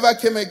people never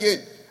came again.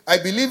 I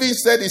believe he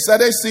said he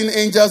started seeing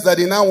angels that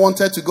he now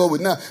wanted to go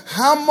with. Now,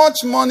 how much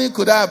money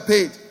could I have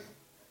paid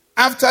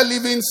after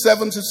living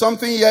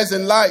 70-something years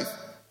in life,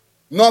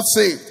 not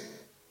saved,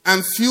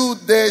 and few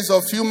days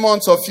or few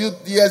months or few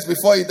years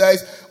before he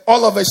dies,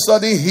 all of a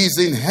sudden he's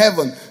in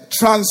heaven,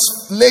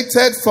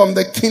 translated from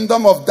the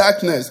kingdom of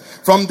darkness,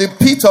 from the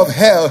pit of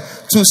hell,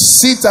 to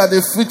sit at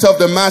the feet of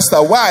the master.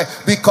 Why?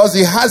 Because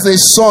he has a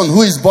son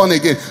who is born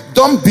again.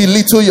 Don't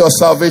belittle your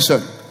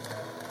salvation.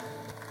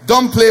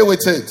 Don't play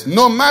with it.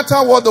 No matter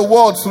what the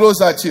world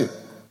throws at you,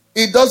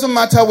 it doesn't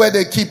matter where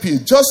they keep you.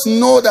 Just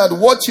know that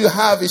what you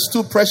have is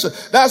too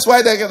precious. That's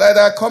why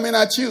they're coming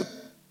at you.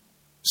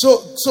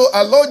 So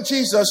our Lord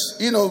Jesus,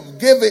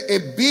 gave a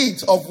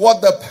bit of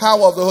what the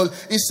power of the Holy.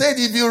 He said,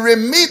 if you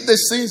remit the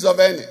sins of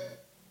any,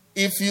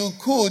 if you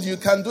could, you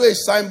can do a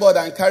signboard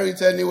and carry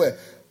it anywhere.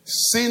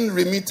 Sin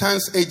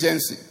Remittance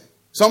Agency.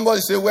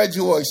 Somebody say, where do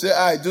you work? You say,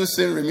 I do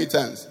sin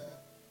remittance.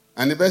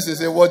 And the person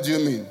say, what do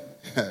you mean?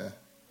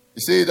 You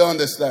say, you don't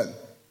understand.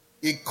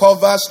 It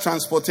covers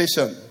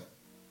transportation.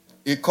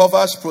 It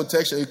covers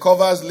protection. It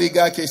covers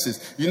legal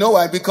cases. You know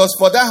why? Because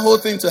for that whole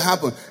thing to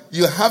happen,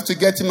 you have to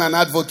get him an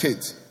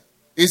advocate.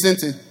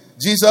 Isn't it?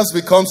 Jesus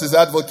becomes his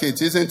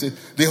advocate, isn't it?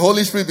 The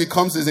Holy Spirit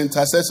becomes his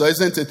intercessor,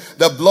 isn't it?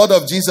 The blood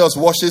of Jesus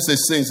washes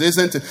his sins,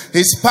 isn't it?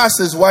 His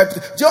past is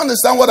wiped. Do you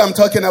understand what I'm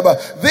talking about?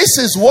 This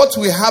is what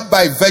we have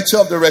by virtue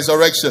of the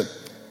resurrection.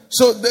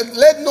 So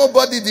let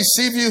nobody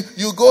deceive you.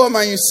 You go home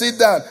and you sit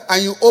down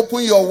and you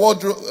open your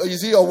wardrobe. You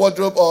see your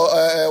wardrobe, or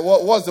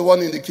what's the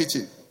one in the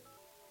kitchen?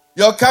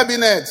 Your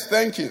cabinet.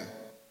 Thank you.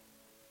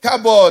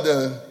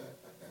 Cupboard.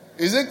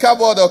 Is it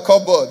cupboard or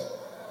cupboard?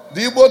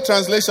 The Igbo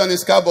translation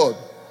is cupboard.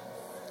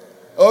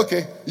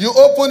 Okay. You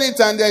open it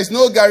and there is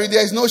no Gary,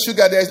 there is no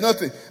sugar, there is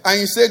nothing.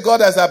 And you say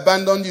God has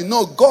abandoned you.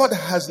 No, God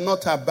has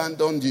not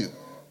abandoned you.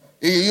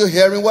 Are you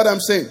hearing what I'm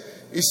saying?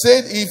 He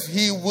said if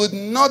he would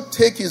not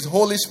take his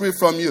Holy Spirit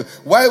from you,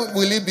 why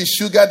will it be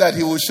sugar that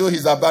he will show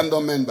his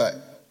abandonment by?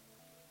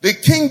 The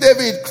King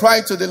David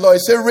cried to the Lord. He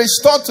said,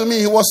 restore to me.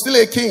 He was still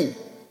a king.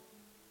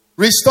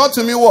 Restore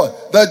to me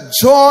what? The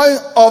joy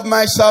of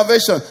my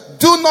salvation.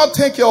 Do not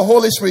take your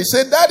Holy Spirit. He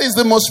said that is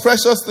the most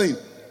precious thing.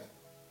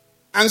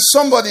 And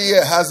somebody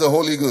here has the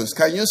Holy Ghost.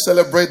 Can you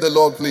celebrate the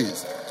Lord,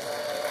 please?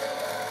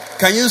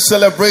 Can you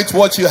celebrate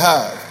what you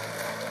have?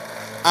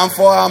 And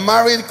for a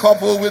married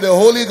couple with the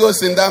Holy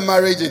Ghost in that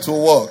marriage, it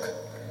will work.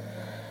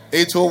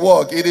 It will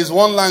work. It is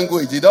one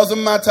language. It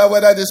doesn't matter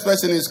whether this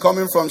person is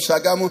coming from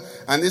Shagamu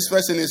and this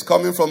person is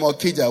coming from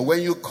Okija.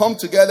 When you come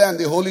together and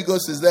the Holy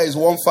Ghost is there, it's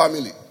one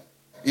family.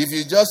 If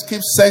you just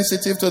keep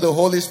sensitive to the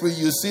Holy Spirit,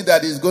 you see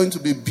that it's going to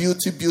be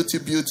beauty, beauty,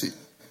 beauty.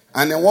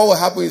 And then what will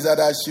happen is that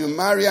as you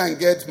marry and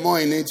get more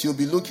in it, you'll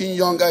be looking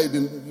younger,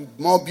 you'll be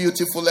more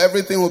beautiful,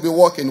 everything will be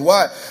working.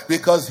 Why?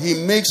 Because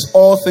he makes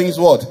all things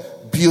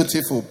what?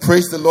 Beautiful.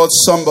 Praise the Lord,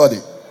 somebody.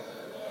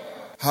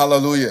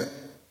 Hallelujah.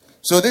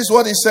 So this is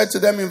what he said to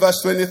them in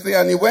verse 23.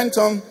 And he went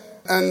on,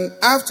 and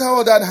after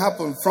all that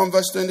happened, from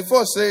verse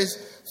 24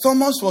 says,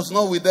 Thomas was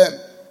not with them.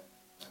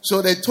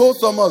 So they told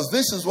Thomas,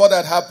 this is what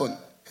had happened.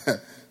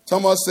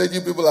 Thomas said,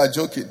 you people are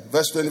joking.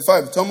 Verse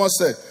 25, Thomas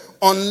said,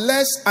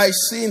 unless I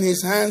see in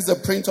his hands the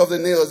print of the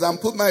nails, and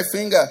put my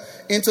finger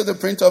into the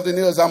print of the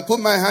nails, and put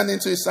my hand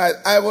into his side,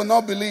 I will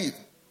not believe.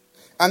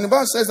 And the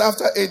Bible says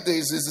after 8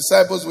 days, his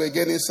disciples were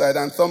again inside,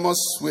 and Thomas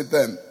with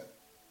them.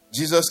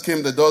 Jesus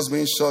came, the doors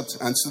being shut,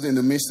 and stood in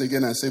the midst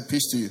again and said,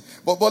 peace to you.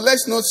 But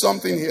let's note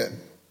something here.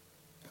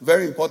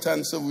 Very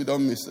important so we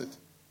don't miss it.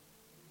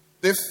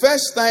 The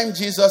first time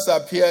Jesus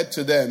appeared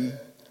to them,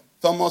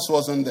 Thomas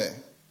wasn't there.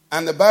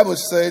 And the Bible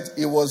said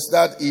it was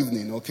that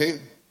evening, okay?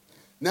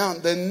 Now,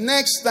 the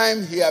next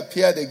time he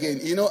appeared again,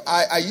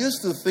 I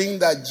used to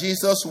think that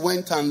Jesus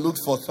went and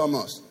looked for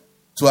Thomas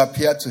to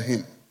appear to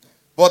him.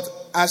 But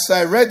as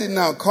I read it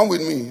now, come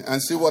with me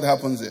and see what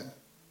happens here.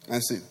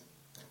 And see.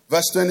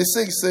 Verse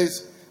 26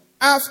 says,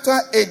 after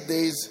 8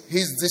 days,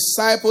 his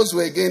disciples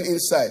were again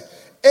inside.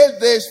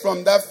 8 days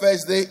from that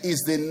first day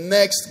is the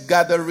next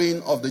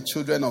gathering of the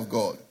children of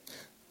God.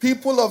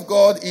 People of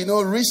God,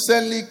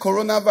 recently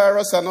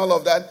coronavirus and all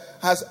of that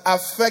has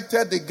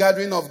affected the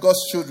gathering of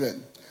God's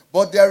children.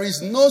 But there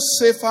is no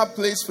safer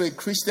place for a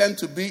Christian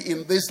to be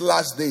in these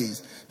last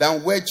days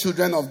than where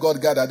children of God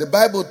gather. The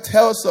Bible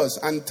tells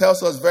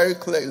us very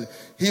clearly.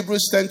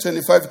 Hebrews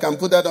 10:25, you can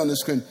put that on the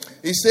screen.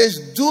 It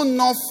says, do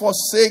not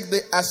forsake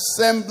the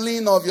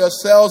assembling of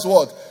yourselves,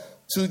 what?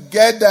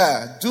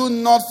 Together. Do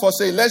not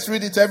forsake. Let's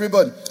read it,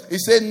 everybody. It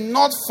said,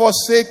 not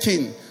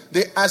forsaking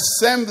the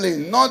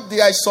assembling, not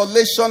the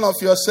isolation of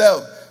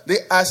yourself. The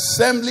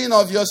assembling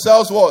of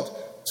yourselves, what?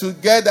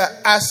 Together,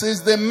 as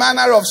is the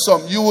manner of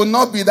some. You will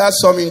not be that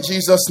some in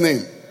Jesus'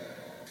 name.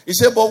 He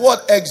said, but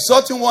what?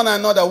 Exhorting one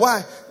another.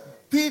 Why?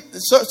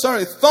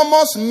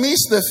 Thomas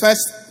missed the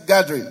first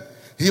gathering.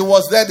 He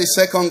was there the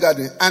second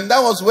gathering. And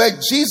that was where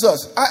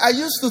Jesus, I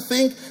used to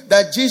think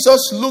that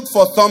Jesus looked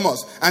for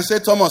Thomas and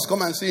said, Thomas,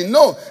 come and see.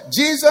 No,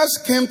 Jesus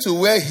came to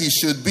where he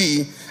should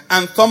be,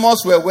 and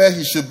Thomas were where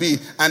he should be,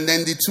 and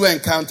then the two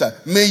encounter.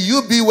 May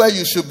you be where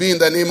you should be in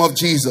the name of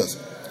Jesus.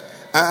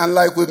 And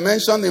like we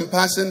mentioned in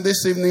passing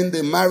this evening,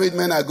 the married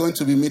men are going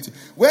to be meeting.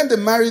 When the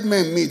married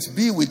men meet,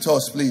 be with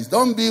us, please.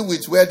 Don't be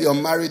with where the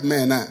unmarried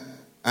men are.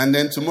 And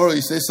then tomorrow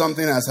you say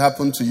something has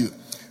happened to you.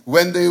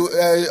 When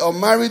the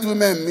unmarried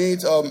women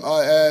meet,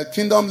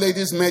 Kingdom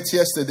ladies met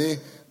yesterday,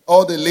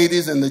 all the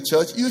ladies in the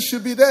church, you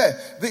should be there.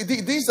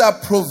 These are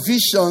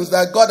provisions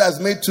that God has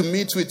made to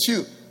meet with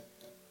you.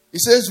 He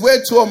says,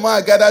 where two or more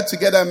are gathered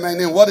together in my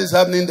name, what is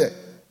happening there?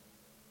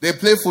 They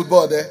play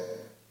football there.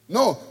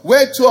 No,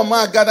 where two or more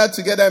are gathered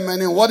together in my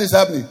name, what is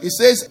happening? He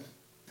says,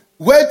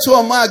 where two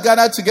or more are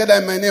gathered together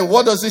in my name,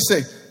 what does he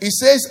say? He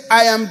says,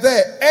 I am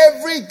there.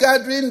 Every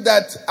gathering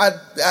that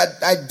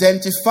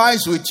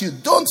identifies with you,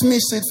 don't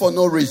miss it for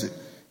no reason.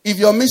 If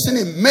you're missing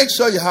it, make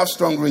sure you have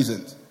strong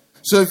reasons.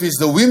 So if it's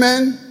the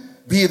women,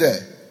 be there.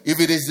 If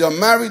it is your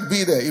married,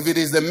 be there. If it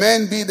is the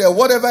men, be there.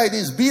 Whatever it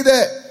is, be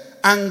there.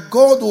 And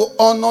God will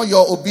honor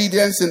your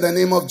obedience in the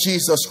name of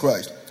Jesus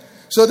Christ.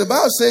 So the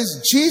Bible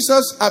says,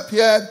 Jesus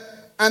appeared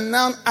and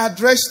now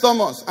addressed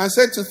Thomas and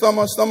said to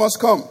Thomas, Thomas,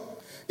 come.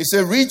 He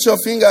said, reach your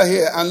finger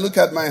here and look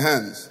at my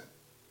hands.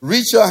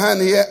 Reach your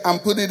hand here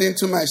and put it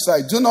into my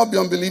side. Do not be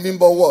unbelieving,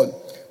 but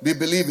what? Be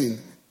believing.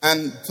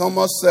 And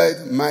Thomas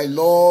said, my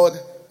Lord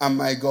and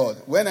my God.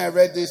 When I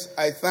read this,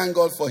 I thank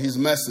God for his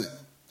mercy.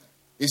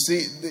 You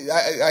see,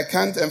 I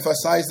can't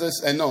emphasize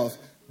this enough.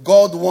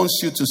 God wants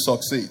you to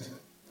succeed.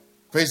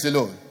 Praise the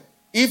Lord.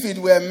 If it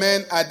were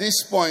men at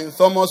this point,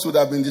 Thomas would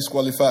have been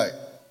disqualified.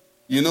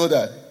 You know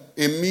that.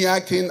 In me,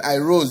 I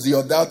rose,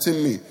 you're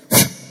doubting me.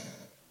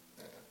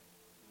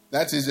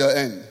 That is your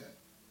end.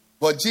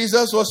 But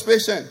Jesus was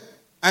patient.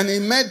 And he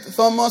met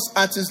Thomas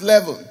at his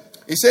level.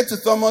 He said to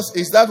Thomas,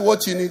 is that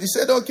what you need? He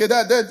said, okay,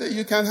 that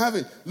you can have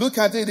it. Look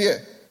at it here.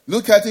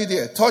 Look at it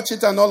here. Touch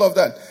it and all of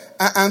that.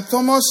 And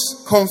Thomas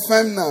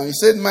confirmed now. He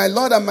said, my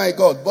Lord and my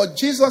God. But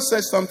Jesus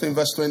said something,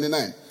 verse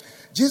 29.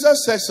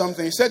 Jesus said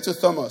something. He said to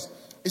Thomas,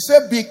 he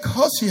said,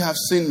 because you have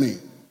seen me,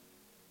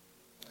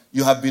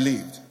 you have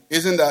believed.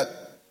 Isn't that?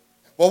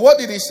 But what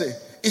did he say?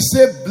 He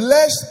said,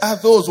 blessed are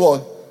those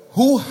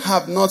who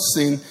have not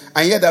seen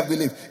and yet have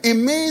believed. It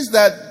means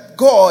that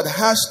God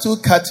has two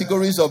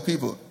categories of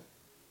people.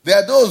 There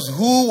are those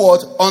who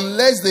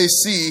unless they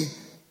see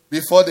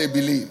before they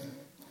believe.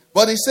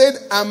 But he said,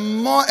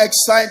 I'm more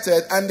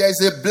excited, and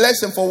there's a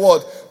blessing for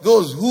what?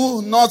 Those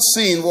who not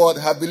seen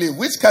have believed.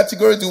 Which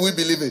category do we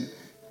believe in?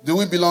 Do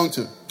we belong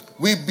to?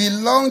 We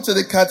belong to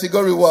the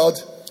category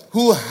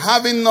who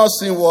having not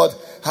seen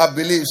have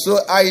believed. So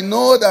I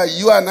know that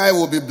you and I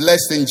will be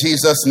blessed in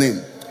Jesus'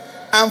 name.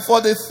 And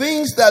for the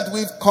things that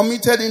we've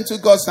committed into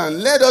God's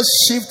hand, let us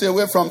shift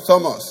away from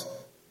Thomas.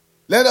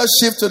 Let us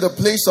shift to the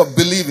place of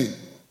believing,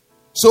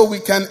 so we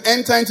can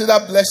enter into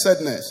that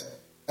blessedness.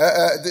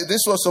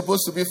 This was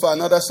supposed to be for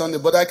another Sunday,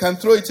 but I can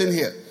throw it in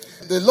here.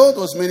 The Lord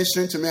was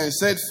ministering to me and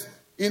said,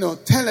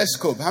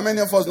 telescope. How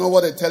many of us know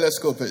what a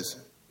telescope is?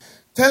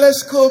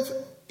 Telescope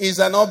is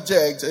an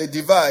object, a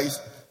device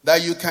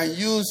that you can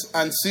use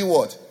and see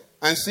what?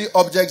 And see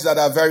objects that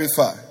are very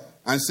far.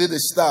 And see the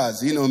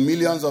stars,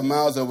 millions of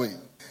miles away.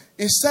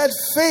 He said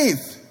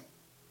faith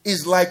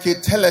is like a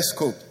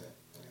telescope.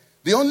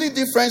 The only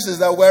difference is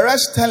that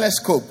whereas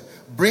telescope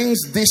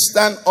brings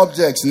distant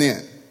objects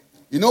near,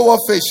 you know what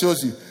faith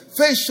shows you?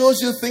 Faith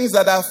shows you things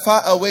that are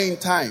far away in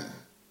time.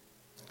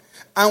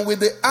 And with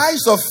the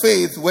eyes of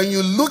faith, when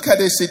you look at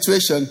a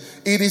situation,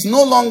 it is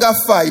no longer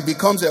far, it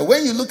becomes there.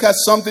 When you look at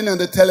something on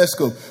the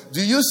telescope,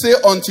 do you say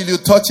until you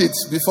touch it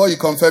before you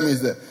confirm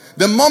it's there?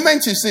 The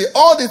moment you see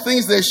all the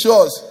things they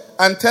show us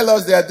and tell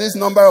us there are this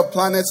number of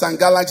planets and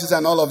galaxies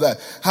and all of that,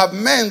 have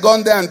men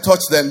gone there and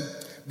touched them?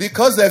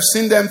 Because they've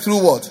seen them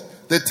through what?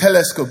 The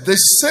telescope. The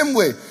same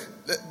way,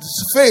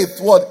 faith,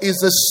 is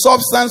the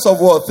substance of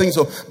things.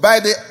 So by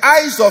the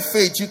eyes of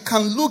faith, you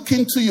can look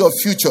into your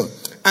future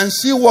and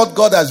see what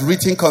God has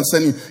written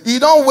concerning you. You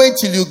don't wait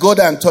till you go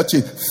there and touch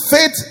it.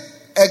 Faith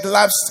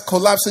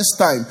collapses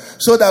time,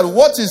 so that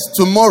what is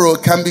tomorrow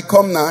can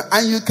become now,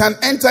 and you can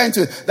enter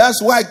into it.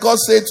 That's why God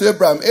said to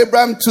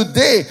Abraham,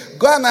 today,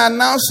 go and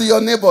announce to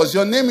your neighbors,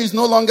 your name is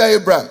no longer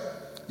Abraham.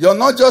 You're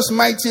not just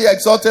mighty,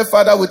 exalted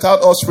father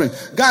without offspring.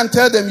 Go and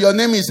tell them your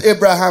name is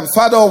Abraham,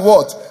 father of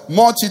what?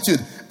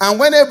 Multitude. And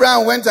when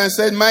Abraham went and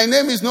said, my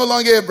name is no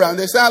longer Abraham,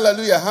 they said,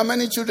 hallelujah, how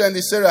many children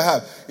did Sarah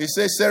have? He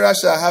said, Sarah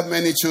shall have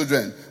many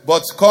children,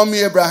 but call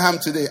me Abraham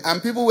today.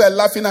 And people were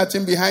laughing at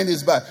him behind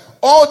his back.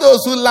 All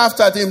those who laughed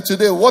at him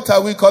today, what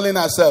are we calling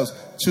ourselves?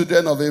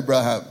 Children of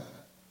Abraham.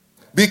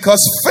 Because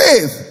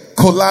faith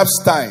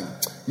collapsed time.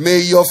 May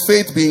your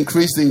faith be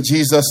increased in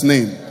Jesus'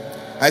 name.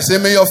 I say,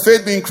 may your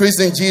faith be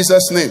increased in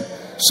Jesus' name.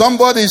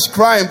 Somebody is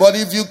crying, but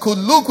if you could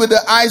look with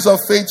the eyes of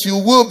faith, you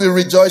will be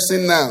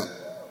rejoicing now.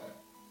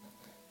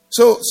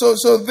 So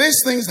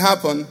these things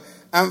happen,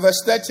 and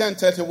verse 30 and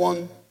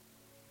 31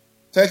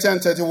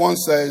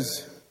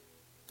 says,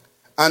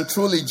 and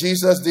truly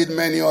Jesus did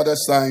many other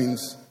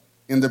signs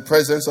in the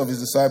presence of his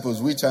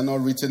disciples, which are not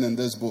written in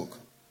this book.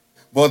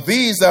 But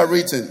these are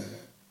written,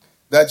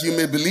 that you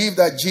may believe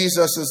that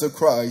Jesus is the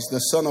Christ, the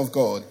Son of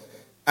God,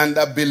 and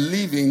that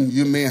believing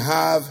you may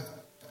have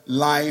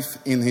life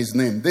in his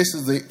name. This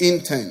is the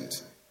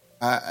intent.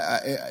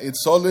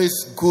 It's always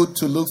good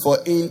to look for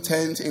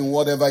intent in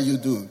whatever you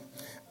do.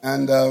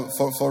 And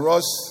for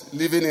us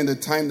living in the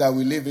time that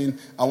we live in,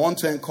 I want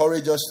to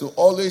encourage us to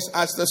always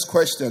ask this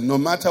question, no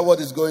matter what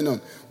is going on.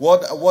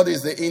 What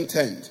is the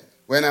intent?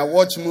 When I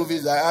watch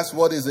movies, I ask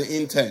what is the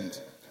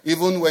intent.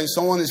 Even when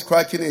someone is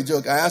cracking a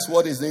joke, I ask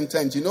what is the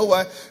intent. You know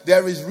why?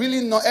 There is really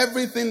not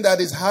everything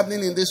that is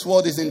happening in this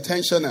world is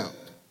intentional.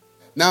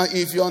 Now,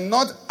 if you're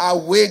not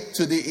awake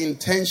to the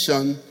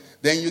intention,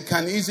 then you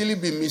can easily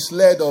be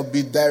misled or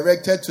be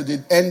directed to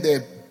the end they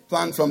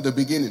planned from the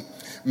beginning.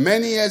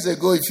 Many years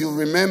ago, if you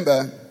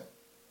remember,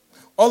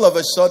 all of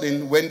a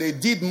sudden, when they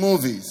did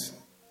movies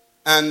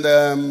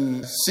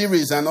and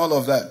series and all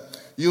of that,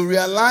 you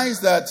realize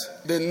that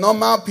the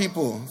normal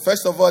people,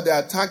 first of all, they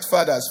attacked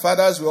fathers.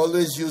 Fathers were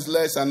always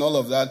useless and all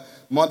of that.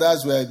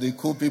 Mothers were the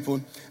cool people.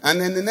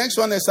 And then the next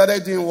one they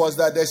started doing was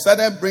that they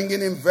started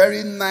bringing in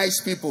very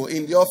nice people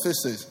in the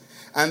offices.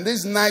 And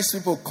these nice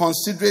people,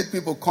 considerate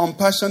people,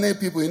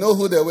 compassionate people, you know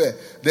who they were?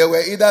 They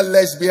were either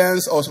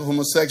lesbians or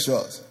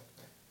homosexuals.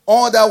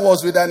 All that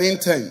was with an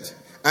intent.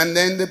 And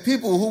then the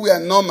people who were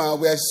normal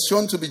were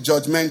shown to be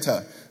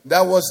judgmental.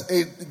 That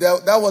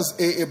was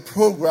a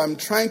program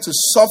trying to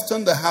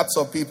soften the hearts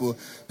of people,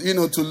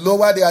 to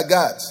lower their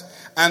guards.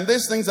 And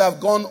these things have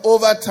gone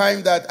over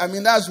time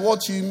that's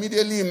what you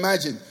immediately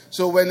imagine.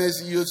 So when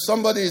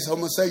somebody is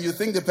homosexual, you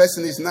think the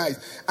person is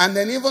nice. And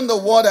then even the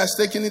world has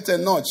taken it a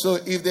notch. So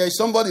if there is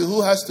somebody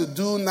who has to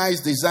do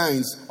nice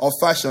designs or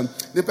fashion,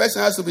 the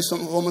person has to be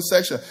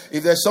homosexual.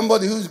 If there's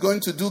somebody who's going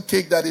to do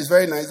cake that is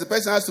very nice, the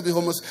person has to be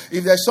homosexual.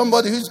 If there's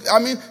somebody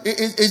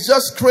it's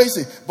just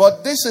crazy.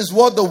 But this is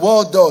what the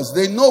world does.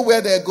 They know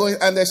where they're going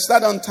and they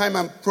start on time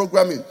and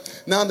programming.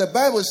 Now the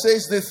Bible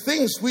says the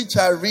things which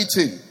are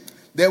written,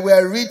 they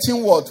were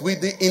written what? With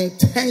the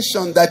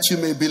intention that you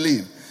may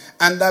believe.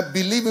 And that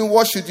believing,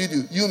 what should you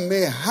do? You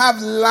may have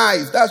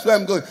life. That's where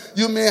I'm going.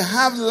 You may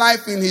have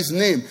life in his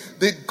name.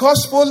 The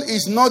gospel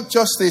is not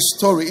just a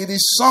story. It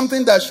is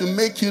something that should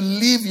make you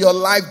live your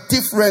life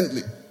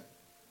differently.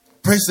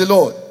 Praise the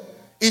Lord.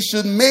 It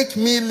should make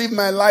me live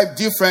my life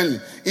differently.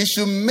 It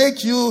should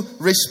make you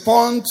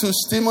respond to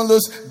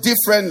stimulus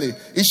differently.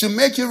 It should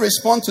make you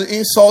respond to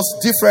insults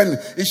differently.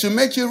 It should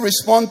make you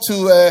respond to,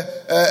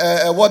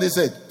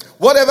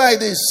 whatever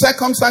it is,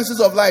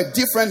 circumstances of life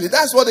differently.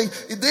 That's what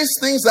these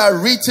things are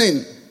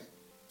written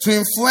to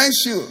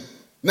influence you.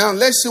 Now,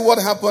 let's see what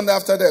happened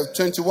after that.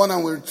 21,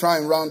 and we'll try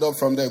and round up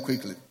from there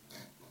quickly.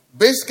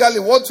 Basically,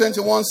 what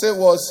 21 said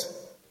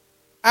was,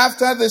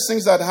 after these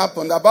things had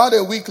happened, about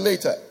a week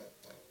later,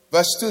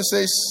 verse 2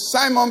 says,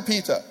 Simon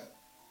Peter,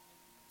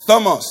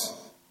 Thomas,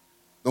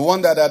 the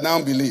one that had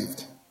now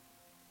believed,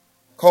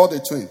 called the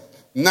twin,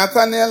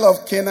 Nathanael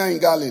of Cana in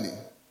Galilee,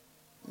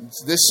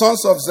 the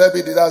sons of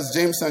Zebedee, that's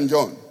James and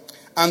John,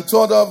 and 2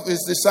 of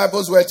his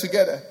disciples were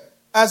together.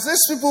 As these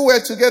people were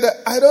together,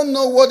 I don't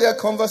know what their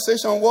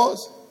conversation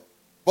was,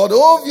 but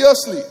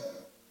obviously,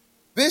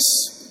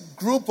 this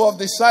group of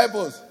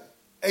disciples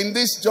in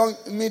this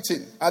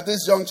meeting, at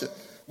this juncture,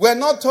 were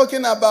not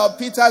talking about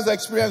Peter's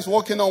experience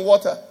walking on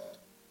water.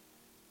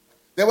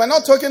 They were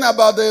not talking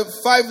about the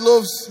 5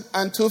 loaves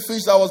and 2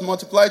 fish that was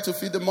multiplied to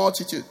feed the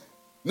multitude.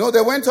 No,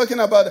 they weren't talking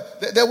about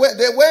it. They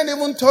weren't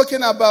even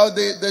talking about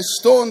the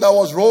stone that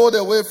was rolled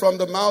away from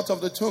the mouth of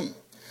the tomb.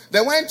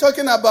 They weren't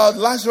talking about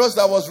Lazarus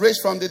that was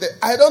raised from the dead.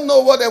 I don't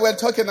know what they were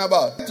talking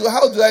about.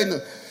 How do I know?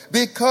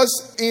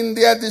 Because in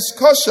their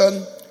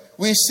discussion,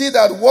 we see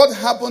that what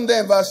happened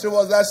there in verse 3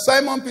 was that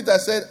Simon Peter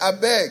said, I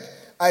beg,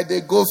 I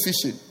did go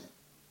fishing.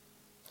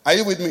 Are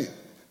you with me?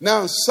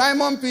 Now,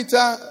 Simon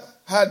Peter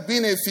had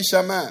been a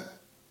fisherman,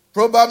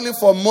 probably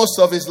for most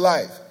of his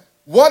life.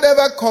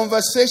 Whatever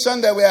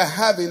conversation they were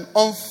having,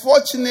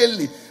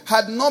 unfortunately,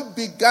 had not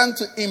begun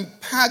to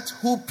impact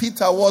who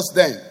Peter was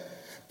then.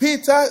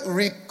 Peter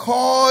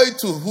recoiled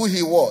to who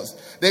he was.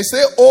 They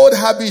say old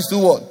habits do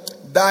what?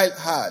 Die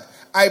hard.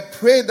 I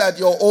pray that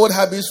your old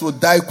habits will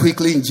die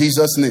quickly in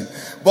Jesus' name.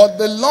 But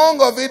the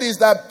long of it is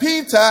that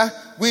Peter,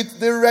 with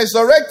the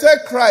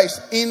resurrected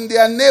Christ in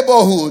their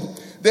neighborhood,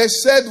 they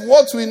said,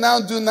 what we now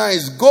do now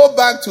is go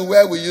back to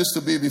where we used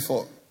to be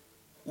before.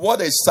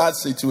 What a sad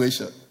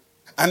situation.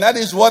 And that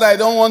is what I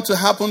don't want to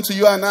happen to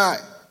you and I.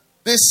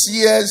 This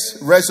year's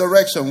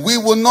resurrection, we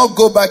will not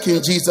go back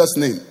in Jesus'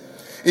 name.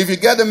 If you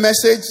get the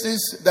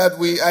messages that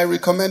I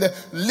recommended,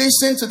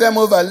 listen to them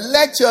over.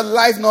 Let your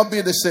life not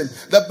be the same.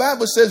 The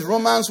Bible says,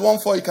 Romans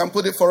 1:4, you can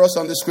put it for us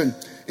on the screen.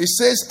 It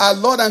says, our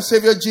Lord and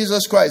Savior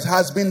Jesus Christ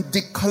has been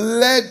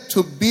declared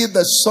to be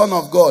the Son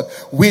of God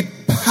with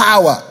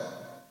power.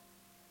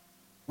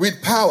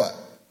 With power.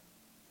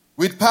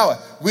 With power.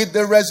 With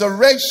the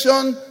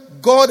resurrection,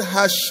 God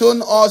has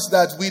shown us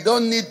that we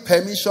don't need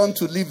permission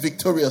to live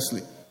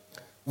victoriously.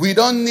 We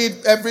don't need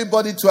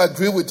everybody to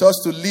agree with us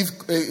to live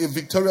a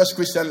victorious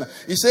Christian life.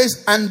 It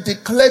says, and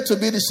declared to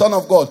be the Son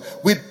of God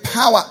with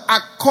power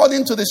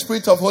according to the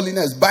Spirit of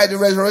holiness by the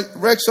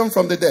resurrection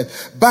from the dead.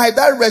 By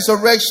that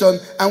resurrection,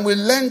 and we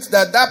learned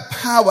that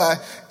power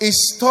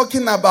is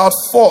talking about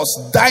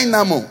force,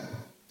 dynamite.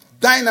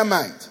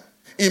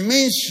 It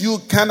means you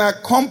can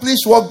accomplish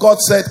what God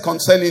said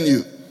concerning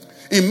you.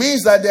 It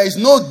means that there is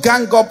no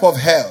gang up of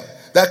hell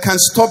that can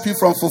stop you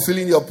from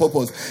fulfilling your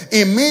purpose.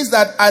 It means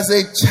that as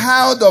a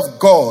child of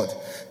God,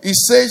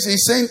 he's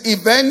saying,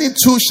 if any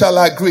two shall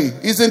agree,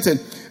 isn't it?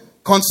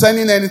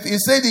 concerning anything. He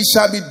said it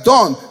shall be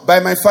done by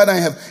my Father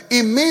in heaven.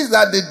 It means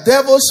that the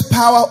devil's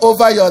power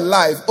over your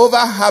life, over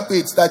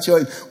habits that you're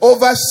in,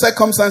 over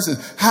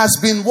circumstances has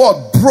been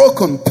what?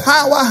 Broken.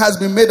 Power has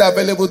been made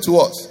available to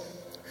us.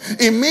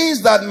 It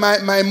means that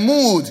my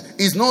mood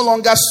is no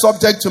longer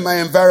subject to my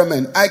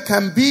environment. I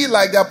can be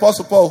like the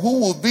Apostle Paul,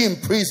 who will be in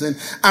prison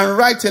and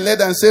write a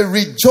letter and say,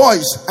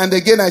 rejoice. And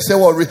again I say,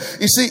 well, you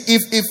see,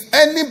 if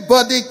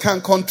anybody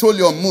can control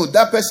your mood,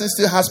 that person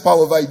still has power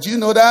over you. Do you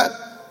know that?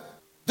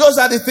 Those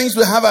are the things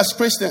we have as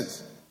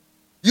Christians.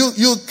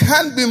 You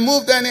can't be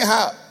moved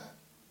anyhow.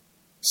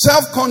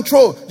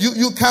 Self-control.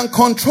 You can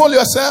control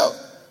yourself.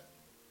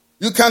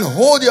 You can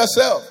hold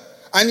yourself.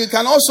 And you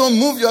can also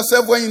move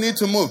yourself when you need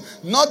to move.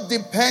 Not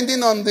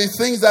depending on the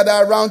things that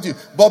are around you,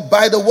 but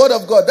by the word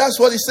of God. That's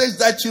what it says,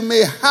 that you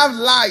may have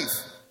life.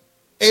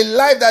 A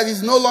life that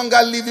is no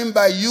longer living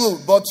by you,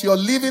 but you're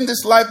living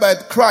this life by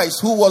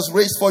Christ who was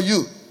raised for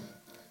you.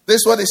 This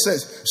is what it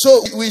says.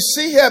 So we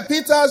see here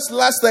Peter's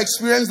last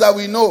experience that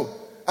we know.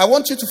 I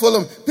want you to follow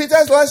me.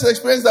 Peter's last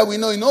experience that we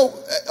know,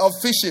 of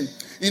fishing.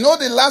 You know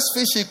the last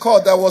fish he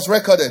caught that was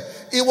recorded?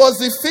 It was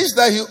the fish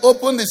that he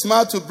opened his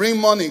mouth to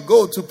bring money,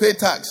 go to pay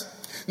tax.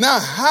 Now,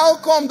 how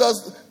come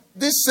does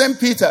this same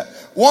Peter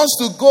wants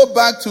to go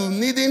back to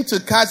needing to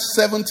catch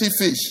 70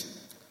 fish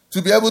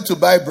to be able to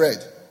buy bread?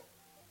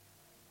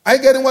 Are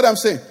you getting what I'm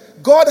saying?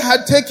 God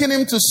had taken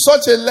him to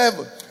such a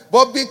level,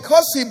 but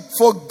because he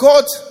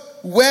forgot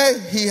where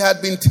he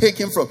had been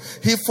taken from,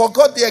 he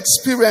forgot the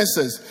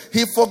experiences,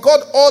 he forgot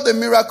all the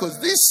miracles.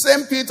 This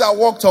same Peter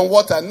walked on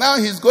water. Now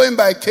he's going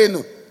by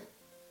canoe.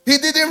 He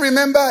didn't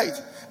remember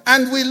it.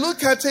 And we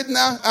look at it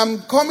now. I'm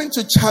coming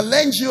to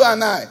challenge you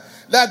and I,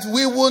 that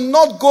we will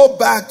not go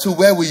back to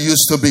where we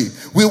used to be.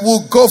 We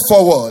will go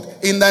forward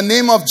in the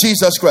name of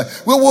Jesus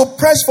Christ. We will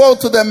press forward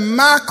to the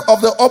mark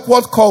of the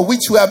upward call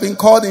which we have been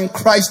called in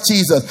Christ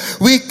Jesus.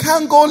 We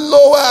can't go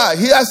lower.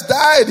 He has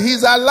died.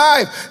 He's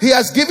alive. He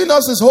has given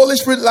us his Holy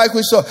Spirit like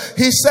we saw.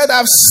 He said,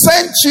 I've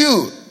sent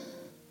you.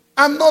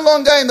 I'm no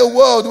longer in the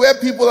world where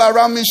people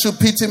around me should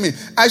pity me.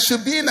 I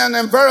should be in an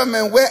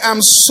environment where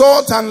I'm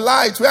salt and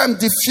light, where I'm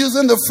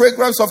diffusing the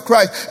fragrance of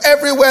Christ.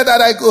 Everywhere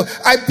that I go,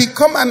 I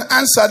become an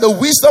answer. The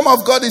wisdom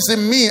of God is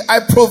in me. I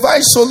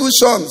provide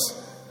solutions.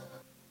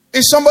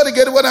 Is somebody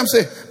getting what I'm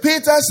saying?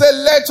 Peter said,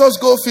 let us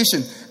go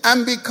fishing.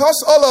 And because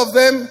all of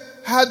them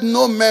had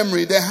no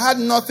memory, they had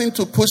nothing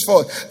to push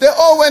forward, they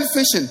all went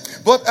fishing.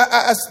 But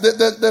as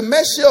the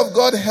mercy of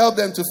God helped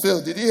them to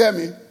fail. Did you hear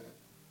me?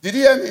 Did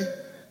you hear me?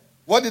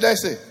 What did I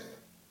say?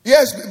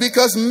 Yes,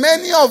 because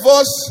many of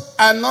us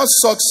are not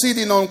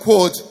succeeding,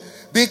 unquote,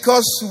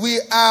 because we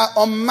are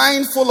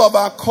unmindful of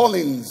our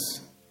callings.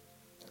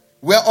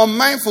 We're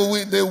unmindful.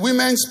 The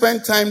women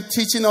spend time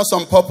teaching us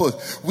on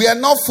purpose. We are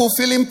not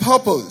fulfilling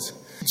purpose.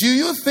 Do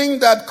you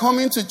think that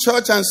coming to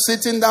church and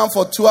sitting down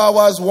for 2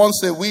 hours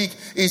once a week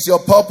is your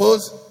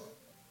purpose?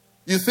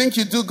 You think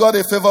you do God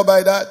a favor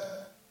by that?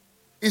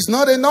 It's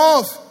not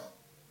enough.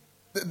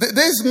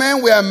 These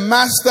men were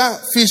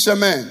master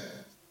fishermen.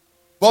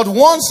 But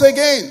once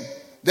again,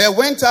 they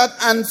went out,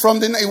 and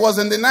it was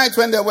in the night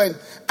when they went.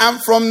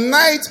 And from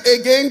night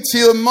again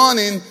till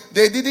morning,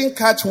 they didn't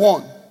catch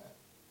one.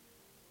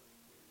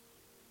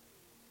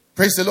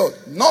 Praise the Lord.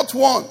 Not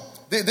one.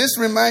 This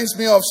reminds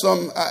me of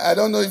some, I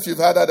don't know if you've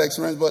had that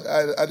experience, but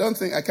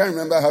I can't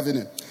remember having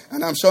it.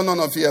 And I'm sure none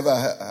of you ever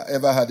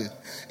had it.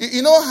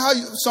 You know how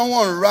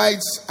someone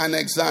writes an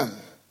exam.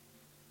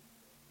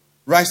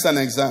 Writes an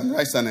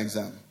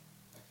exam.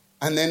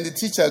 And then the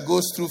teacher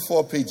goes through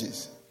 4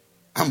 pages.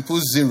 And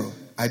put 0.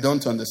 I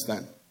don't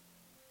understand.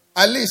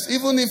 At least,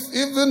 even if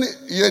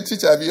you're a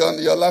teacher,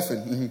 you're laughing.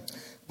 Mm-hmm.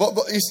 But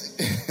it's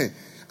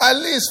at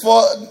least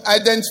for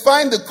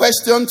identifying the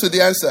question to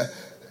the answer,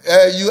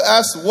 you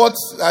ask, what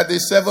are the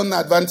 7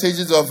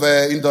 advantages of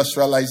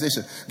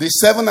industrialization? The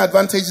 7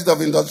 advantages of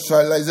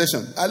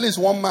industrialization. At least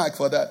 1 mark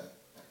for that.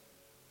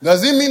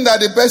 Does it mean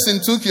that the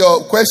person took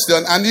your question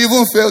and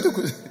even failed the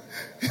question?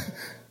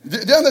 Do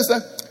you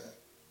understand?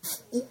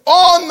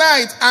 All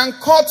night and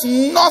caught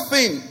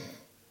nothing.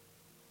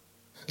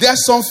 There are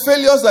some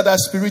failures that are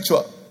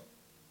spiritual.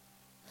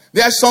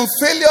 There are some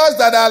failures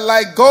that are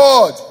like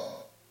God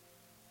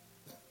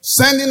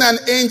sending an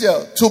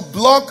angel to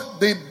block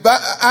the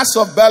ass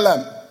of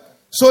Balaam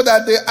so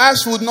that the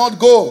ass would not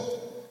go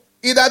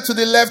either to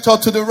the left or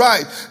to the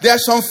right. There are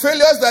some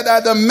failures that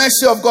are the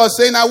mercy of God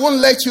saying, I won't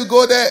let you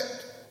go there.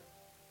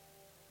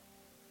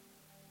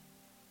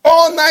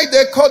 All night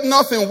they caught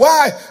nothing.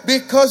 Why?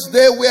 Because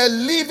they were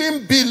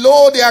living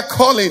below their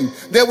calling.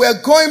 They were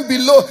going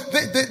below.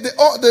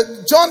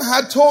 John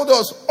had told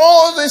us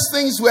all these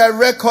things were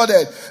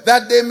recorded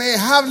that they may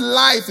have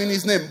life in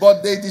his name.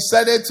 But they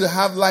decided to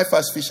have life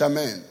as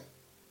fishermen.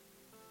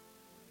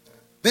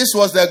 This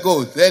was their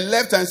goal. They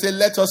left and said,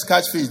 let us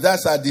catch fish.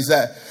 That's our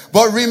desire.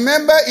 But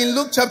remember in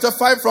Luke chapter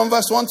 5 from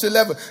verse 1 to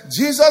 11,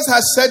 Jesus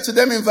has said to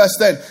them in verse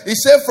 10, he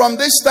said, from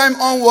this time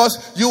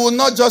onwards, you will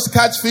not just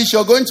catch fish,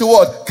 you're going to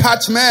what?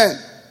 Catch men.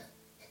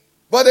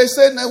 But they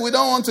said, no, we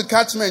don't want to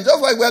catch men.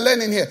 Just like we're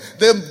learning here.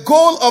 The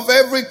goal of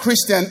every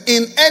Christian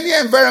in any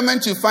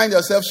environment you find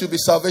yourself should be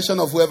salvation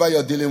of whoever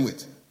you're dealing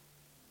with.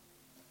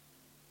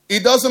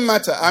 It doesn't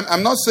matter.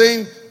 I'm not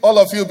saying all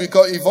of you,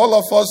 because if all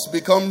of us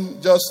become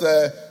just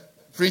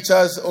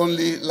preachers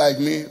only like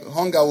me,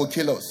 hunger will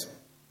kill us.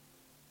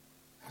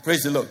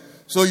 Praise the Lord.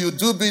 So you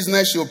do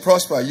business, you'll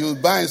prosper. You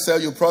buy and sell,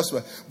 you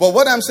prosper. But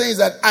what I'm saying is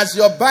that as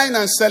you're buying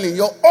and selling,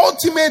 your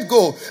ultimate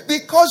goal,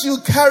 because you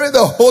carry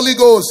the Holy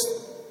Ghost,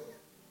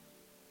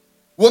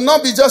 will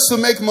not be just to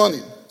make money.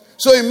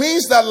 So it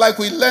means that, like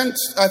we learned,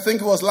 I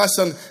think it was last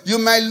Sunday, you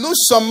might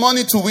lose some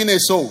money to win a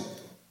soul.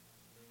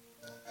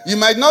 You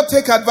might not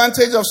take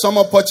advantage of some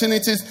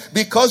opportunities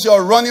because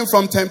you're running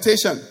from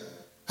temptation.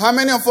 How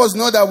many of us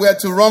know that we are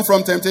to run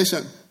from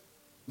temptation?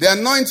 The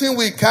anointing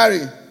we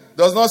carry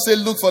does not say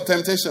look for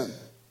temptation.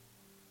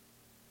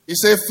 It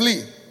says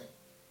flee.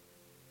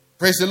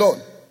 Praise the Lord.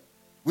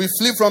 We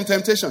flee from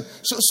temptation.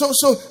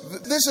 So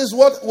this is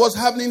what was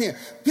happening here.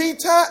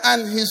 Peter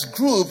and his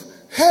group,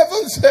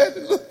 heaven said,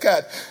 look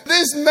at,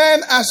 these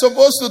men are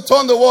supposed to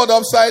turn the world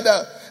upside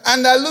down.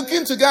 And they're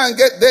looking to go and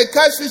they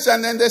catch fish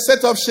and then they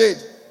set up shade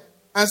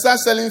and start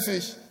selling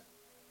fish.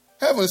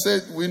 Heaven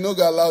said, we're not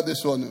going to allow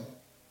this one.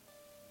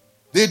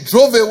 They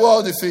drove away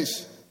all the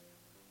fish.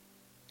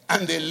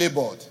 And they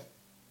labored.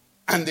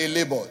 And they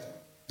labored.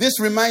 This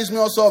reminds me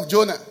also of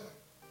Jonah.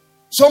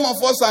 Some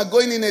of us are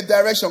going in a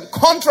direction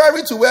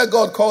contrary to where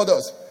God called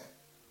us.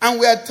 And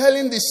we are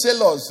telling the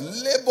sailors,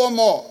 labor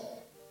more.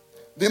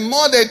 The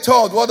more they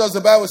told, what does the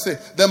Bible say?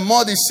 The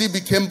more the sea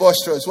became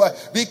boisterous. Why?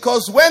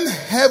 Because when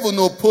heaven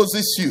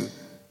opposes you,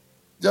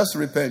 just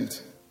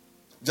repent.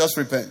 Just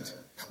repent.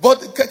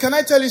 But can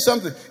I tell you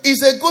something?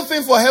 It's a good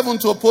thing for heaven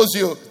to oppose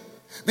you.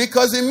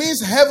 Because it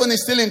means heaven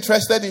is still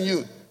interested in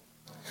you.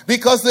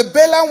 Because the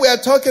Balaam we are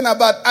talking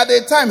about, at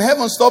the time,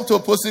 heaven stopped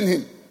opposing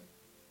him.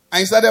 And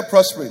he started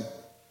prospering.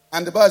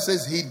 And the Bible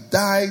says he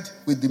died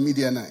with the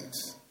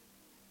Midianites.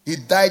 He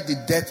died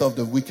the death of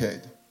the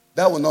wicked.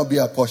 That will not be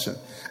our portion.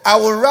 I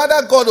would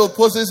rather God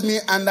opposes me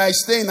and I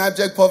stay in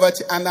abject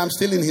poverty and I'm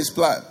still in his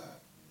plan,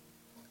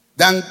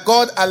 than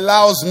God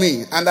allows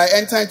me and I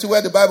enter into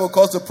where the Bible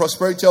calls the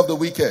prosperity of the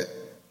wicked.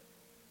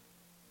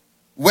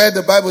 Where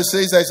the Bible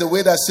says there's a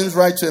way that seems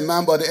right to a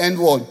man, but the end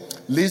one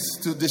leads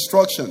to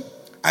destruction.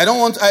 I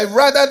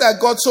rather that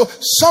God, so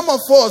some of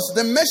us,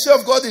 the mercy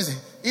of God is,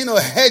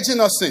 hedging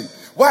us in.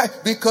 Why?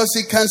 Because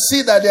he can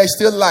see that there is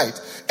still light.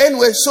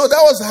 Anyway, so that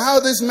was how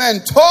this man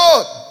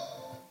told.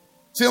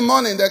 Till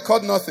morning, they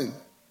caught nothing.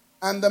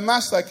 And the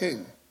master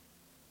came.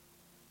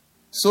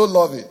 So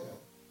loving.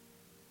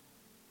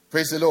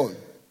 Praise the Lord.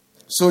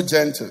 So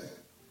gentle.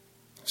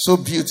 So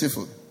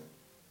beautiful.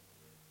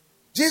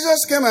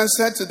 Jesus came and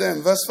said to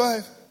them, verse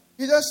 5,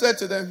 he just said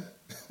to them,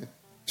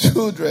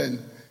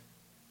 children.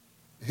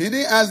 He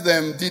didn't ask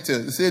them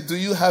details. He said, do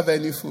you have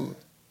any food?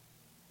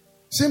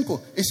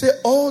 Simple. He said,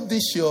 all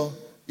this you're,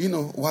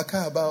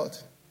 waka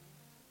about.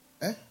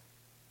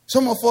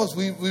 Some of us,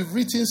 we've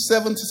written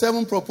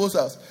 77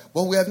 proposals,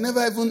 but we have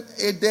never even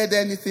aided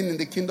anything in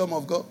the kingdom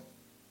of God.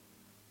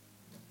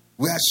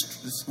 We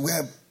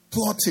are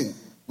plotting.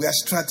 We are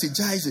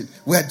strategizing.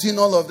 We are doing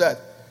all of that.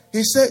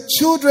 He said,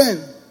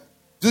 children,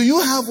 do you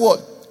have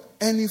what?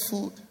 Any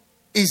food?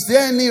 Is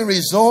there any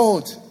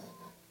result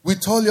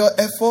with all your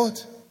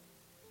effort?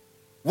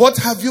 What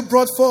have you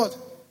brought forth?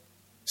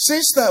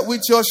 Sister,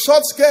 with your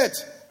short skirt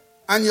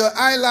and your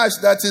eyelash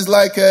that is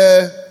like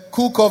a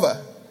cool cover.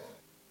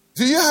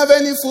 Do you have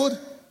any food?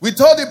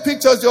 With all the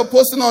pictures you're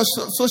posting on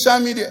social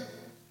media.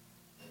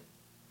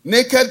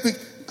 Naked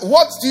pictures.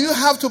 What do you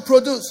have to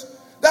produce?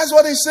 That's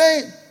what he's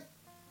saying.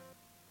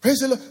 Praise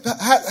the Lord.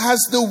 Has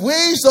the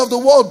ways of the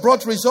world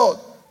brought result?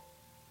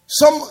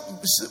 Some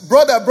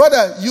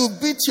brother, you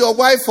beat your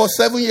wife for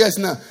 7 years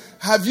now.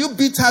 Have you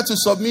beat her to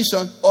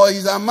submission, or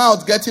is her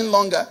mouth getting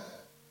longer?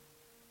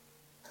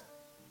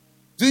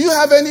 Do you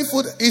have any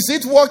food? Is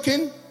it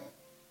working?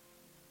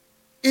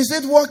 Is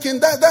it working?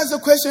 That's the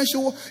question.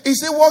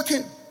 Is it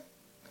working?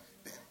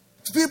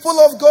 People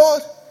of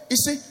God, you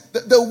see,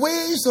 the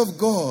ways of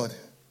God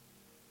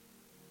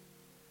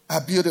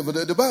are beautiful.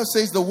 The Bible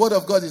says the word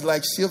of God is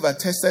like silver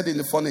tested in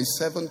the furnace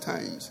 7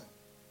 times.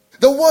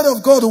 The word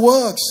of God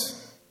works.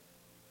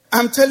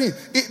 I'm telling you,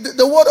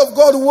 the word of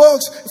God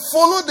works.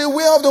 Follow the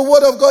way of the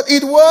word of God.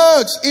 It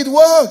works. It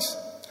works.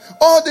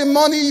 All the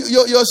money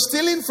you're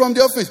stealing from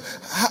the office.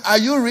 Are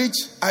you rich?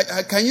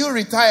 Can you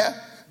retire?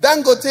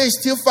 Dangote is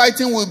still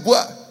fighting with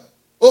Bua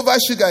over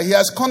sugar. He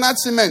has cornered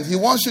cement. He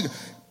wants sugar.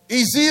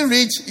 Is he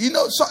rich?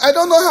 So I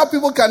don't know how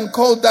people can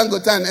call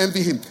Dangote and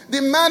envy him.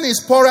 The man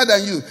is poorer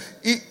than you.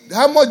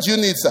 How much do you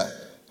need, sir?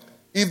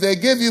 If they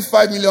gave you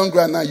 5 million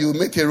grand now, you will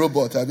make a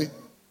robot, Abi.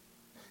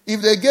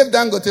 If they gave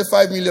Dangote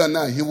 5 million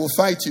now, he will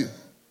fight you.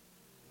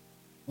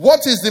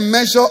 What is the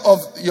measure of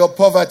your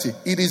poverty?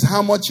 It is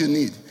how much you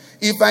need.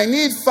 If I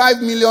need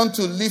 5 million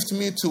to lift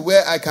me to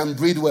where I can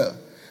breathe well,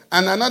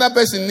 and another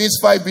person needs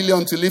 5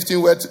 billion to lift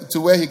him to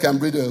where he can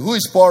breathe well, who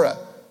is poorer?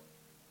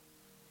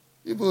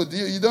 People,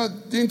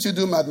 didn't you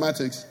do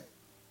mathematics?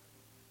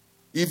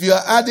 If you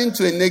are adding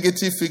to a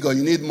negative figure,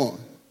 you need more.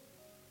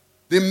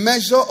 The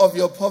measure of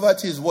your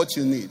poverty is what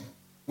you need.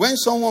 When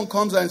someone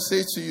comes and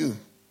says to you,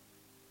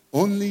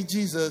 only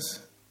Jesus,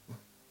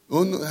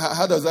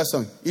 how does that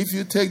sound? If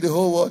you take the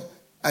whole world,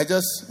 I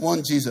just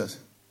want Jesus.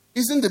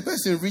 Isn't the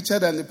person richer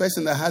than the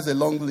person that has a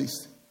long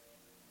list?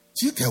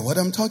 Do you get what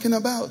I'm talking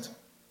about?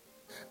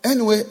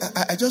 Anyway,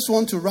 I just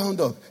want to round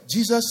up.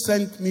 Jesus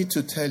sent me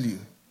to tell you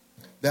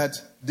that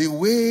the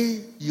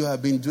way you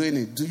have been doing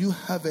it, do you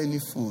have any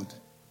food?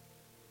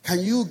 Can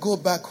you go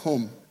back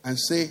home and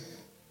say,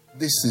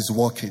 this is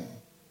working?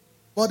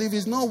 But if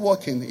it's not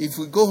working, if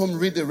we go home,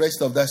 read the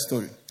rest of that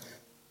story.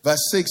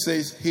 Verse 6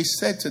 says, he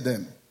said to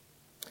them,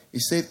 he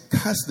said,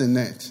 cast the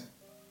net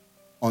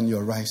on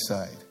your right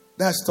side.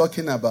 That's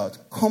talking about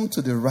come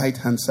to the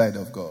right-hand side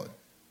of God.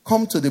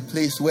 Come to the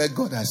place where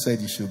God has said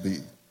you should be.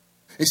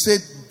 He said,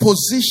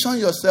 position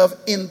yourself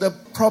in the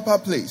proper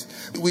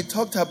place. We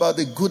talked about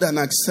the good and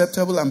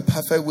acceptable and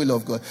perfect will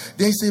of God.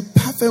 There is a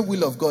perfect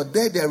will of God.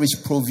 There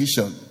is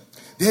provision.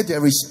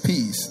 There is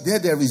peace.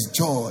 There is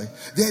joy.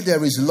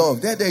 There is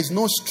love. There is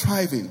no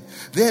striving.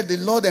 There the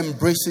Lord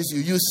embraces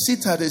you. You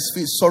sit at his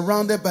feet,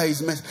 surrounded by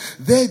his mercy.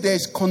 There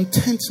is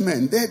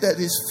contentment.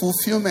 There is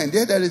fulfillment.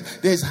 There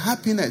is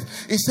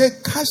happiness. He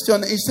said, cast your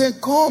net. He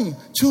said, come,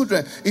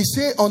 children. He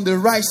said, on the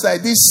right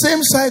side, the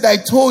same side I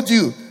told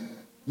you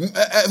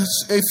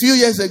a few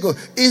years ago,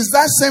 is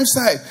that same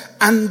side.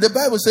 And the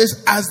Bible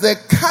says, as they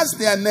cast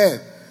their net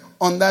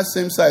on that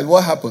same side,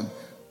 what happened?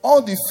 All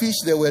the fish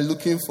they were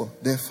looking for,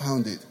 they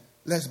found it.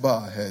 Let's bow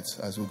our heads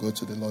as we go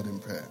to the Lord in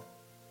prayer.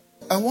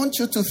 I want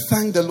you to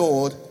thank the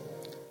Lord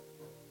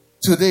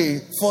today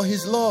for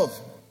his love.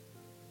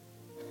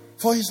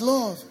 For his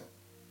love.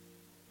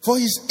 For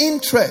his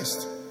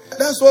interest.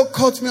 That's what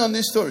caught me on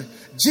this story.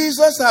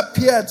 Jesus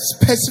appeared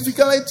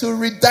specifically to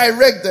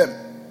redirect them.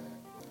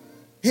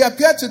 He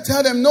appeared to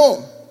tell them,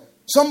 no.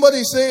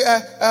 Somebody say,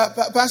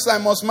 Pastor, I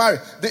must marry.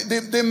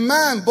 The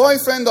man,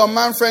 boyfriend or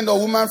man friend or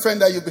woman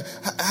friend that you be,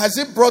 has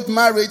it brought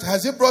marriage?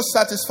 Has it brought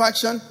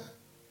satisfaction?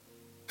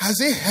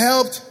 Has it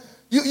helped?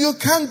 You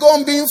can't go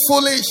on being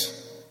foolish.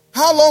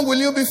 How long will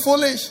you be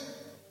foolish?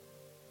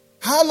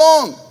 How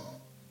long?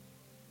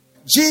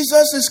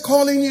 Jesus is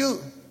calling you.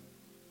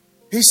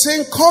 He's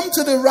saying, come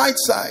to the right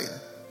side.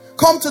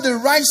 Come to the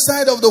right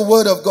side of the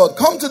word of God.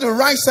 Come to the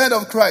right side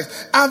of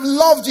Christ. I've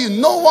loved you.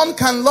 No one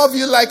can love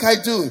you like I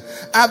do.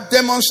 I've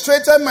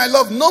demonstrated my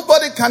love.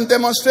 Nobody can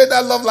demonstrate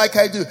that love like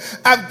I do.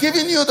 I've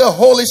given you the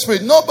Holy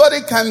Spirit. Nobody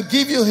can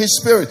give you his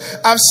spirit.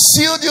 I've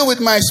sealed you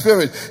with my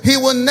spirit. He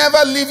will never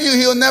leave you.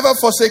 He will never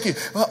forsake you.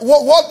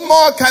 What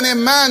more can a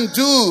man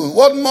do?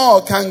 What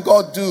more can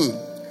God do?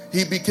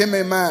 He became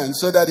a man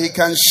so that he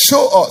can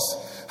show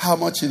us how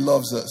much he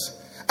loves us.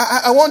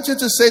 I want you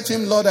to say to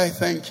him, Lord, I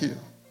thank you.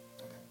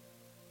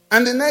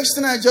 And the next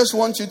thing I just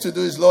want you to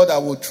do is, Lord, I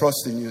will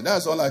trust in you.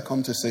 That's all I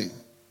come to say.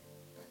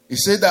 He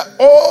said that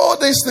all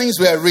these things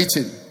were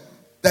written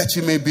that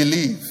you may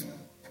believe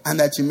and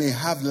that you may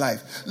have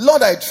life.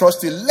 Lord, I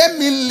trust you. Let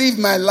me live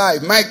my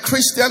life, my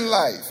Christian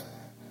life.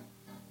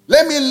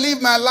 Let me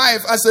live my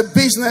life as a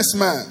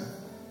businessman.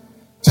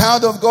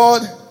 Child of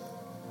God,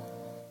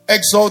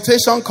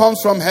 exaltation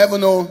comes from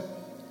heaven. Oh,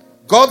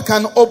 God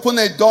can open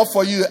a door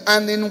for you,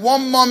 and in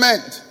one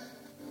moment,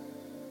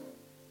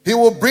 he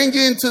will bring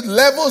you into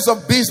levels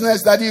of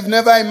business that you've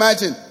never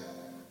imagined.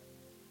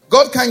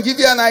 God can give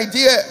you an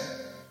idea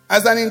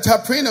as an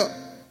entrepreneur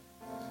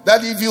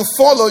that if you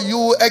follow, you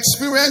will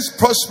experience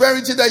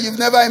prosperity that you've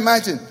never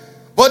imagined.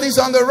 But it's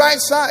on the right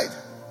side.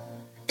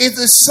 It's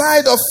the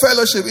side of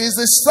fellowship. It's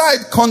the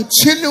side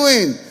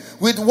continuing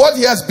with what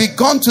he has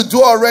begun to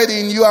do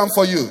already in you and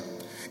for you.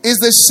 It's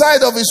the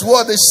side of his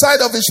word, the side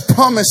of his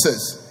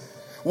promises.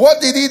 What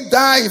did he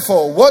die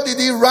for? What did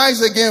he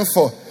rise again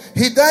for?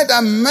 He died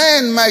that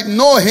men might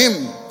know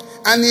him,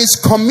 and he's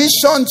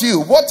commissioned you.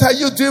 What are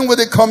you doing with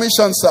the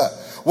commission, sir?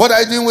 What are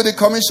you doing with the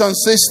commission,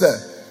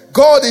 sister?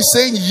 God is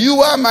saying,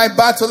 you are my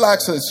battle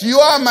axes. You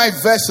are my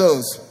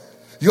vessels.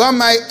 You are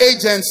my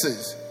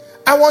agencies.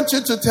 I want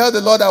you to tell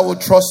the Lord, I will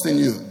trust in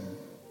you.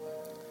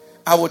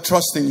 I will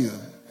trust in you.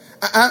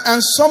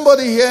 And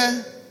somebody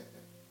here,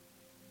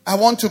 I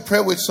want to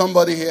pray with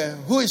somebody here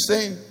who is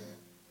saying,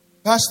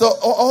 Pastor,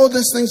 all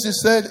these things you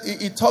said,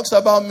 it talks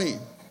about me.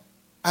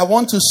 I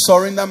want to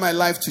surrender my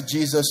life to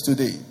Jesus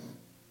today.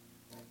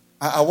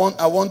 I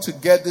want to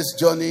get this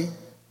journey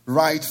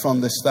right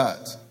from the start.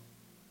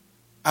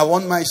 I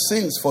want my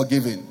sins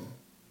forgiven.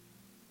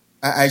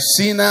 I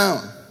see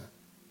now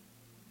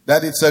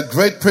that it's a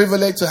great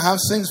privilege to have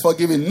sins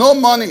forgiven. No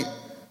money,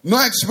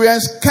 no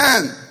experience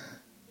can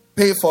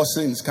pay for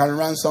sins, can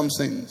ransom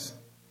sins.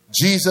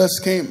 Jesus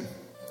came.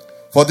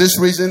 For this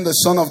reason, the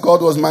Son of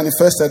God was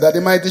manifested, that he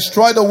might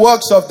destroy the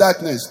works of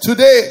darkness.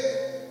 Today,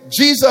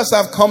 Jesus,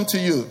 I've come to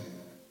you.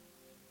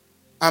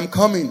 I'm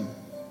coming.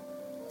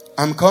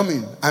 I'm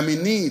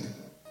in need.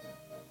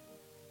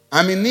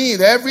 I'm in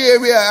need. Every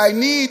area, I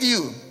need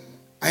you.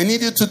 I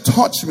need you to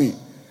touch me.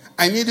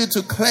 I need you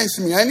to cleanse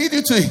me. I need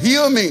you to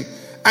heal me.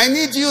 I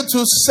need you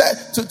to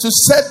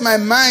set my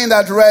mind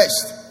at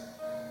rest.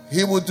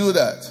 He will do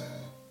that.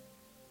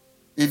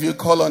 if you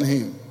call on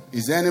him.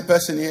 Is there any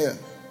person here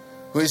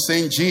who is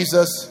saying,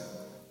 Jesus,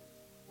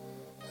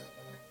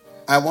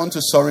 I want to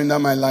surrender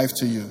my life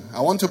to you?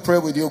 I want to pray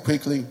with you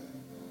quickly.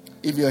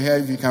 If you're here,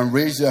 if you can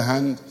raise your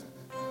hand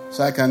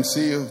so I can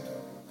see you.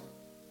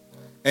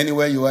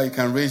 Anywhere you are, you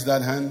can raise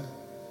that hand.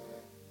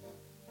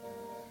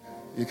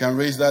 You can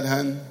raise that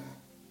hand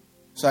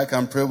so I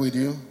can pray with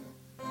you.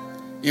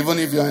 Even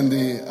if you're in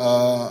the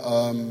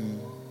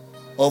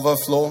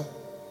overflow,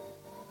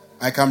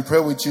 I can pray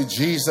with you.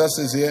 Jesus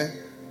is here.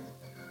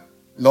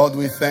 Lord,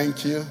 we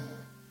thank you.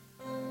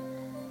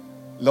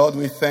 Lord,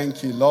 we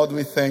thank you. Lord,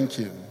 we thank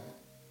you.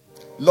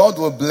 Lord,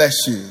 will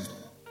bless you.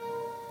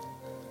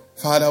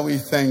 Father, we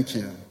thank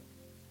you.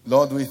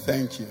 Lord, we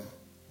thank you.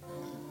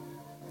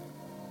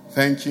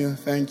 Thank you.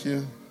 Thank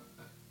you.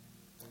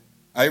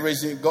 Are you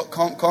raising?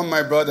 Come,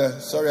 my brother.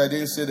 Sorry, I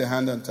didn't see the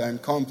hand on time.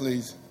 Come,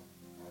 please.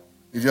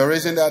 If you're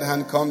raising that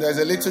hand, come. There's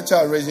a little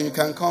child raising. You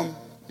can come.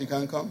 You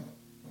can come.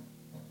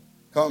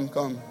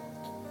 Come.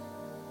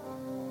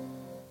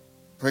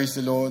 Praise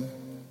the Lord.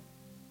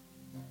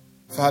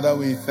 Father,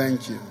 we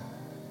thank you.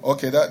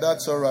 Okay,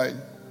 that's all right.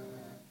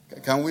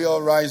 Can we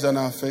all rise on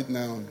our feet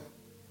now?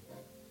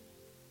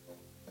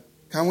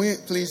 Can we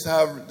please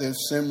have the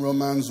same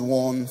Romans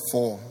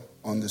 1:4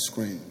 on the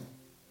screen?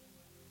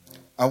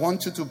 I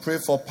want you to pray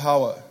for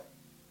power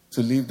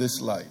to live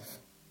this life.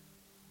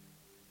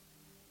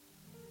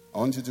 I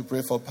want you to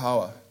pray for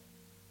power.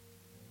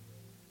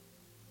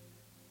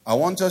 I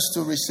want us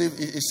to receive.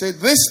 He said,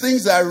 these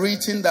things are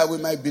written that we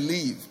might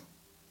believe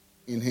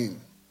in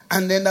him.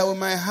 And then that we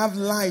might have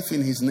life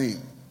in his name.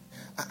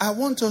 I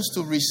want us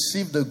to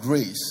receive the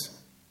grace.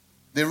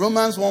 The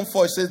Romans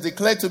 1:4 says,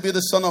 declared to be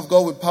the Son of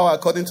God with power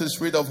according to the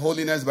Spirit of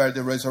holiness by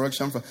the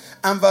resurrection.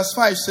 And verse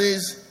 5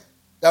 says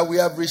that we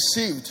have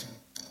received,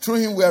 through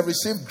him we have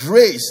received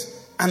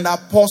grace and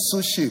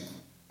apostleship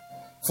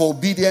for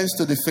obedience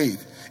to the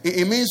faith.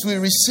 It means we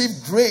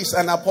receive grace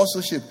and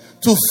apostleship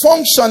to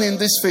function in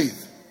this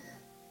faith.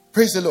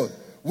 Praise the Lord.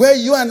 Where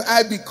you and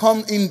I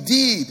become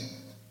indeed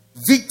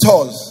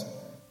victors,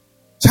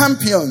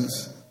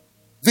 champions,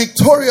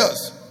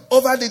 victorious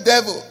over the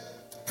devil.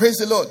 Praise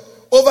the Lord.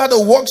 Over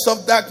the works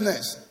of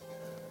darkness.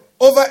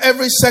 Over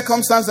every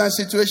circumstance and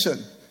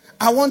situation.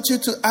 I want you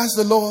to ask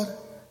the Lord,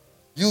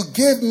 you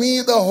gave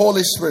me the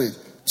Holy Spirit.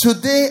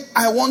 Today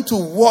I want to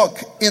walk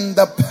in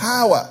the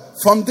power,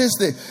 from this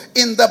day,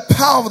 in the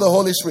power of the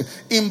Holy Spirit.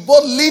 In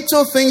both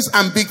little things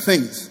and big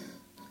things.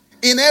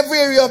 In every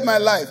area of my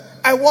life.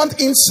 I want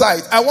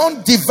insight. I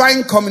want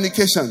divine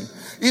communication.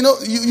 You know,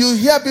 you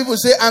hear people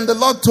say, and the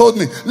Lord told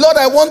me. Lord,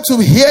 I want to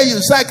hear you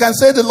so I can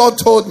say the Lord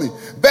told me.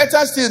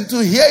 Better still,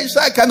 to hear you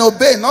so I can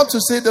obey, not to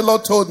say the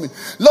Lord told me.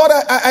 Lord,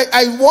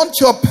 I want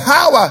your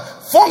power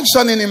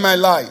functioning in my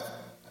life.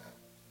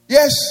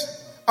 Yes,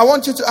 I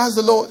want you to ask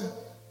the Lord.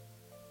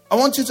 I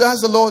want you to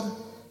ask the Lord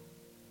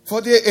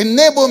for the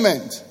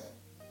enablement,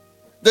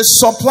 the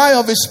supply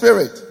of his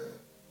Spirit.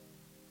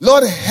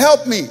 Lord,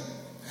 help me.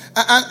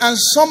 And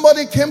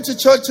somebody came to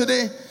church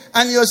today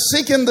and you're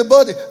sick in the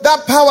body.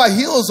 That power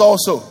heals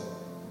also.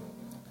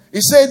 He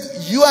said,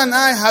 you and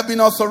I have been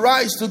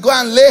authorized to go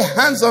and lay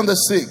hands on the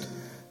sick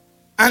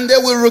and they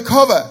will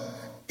recover.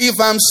 If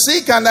I'm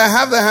sick and I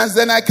have the hands,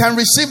 then I can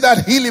receive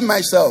that healing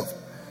myself.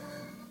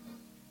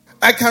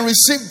 I can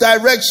receive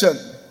direction.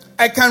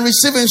 I can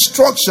receive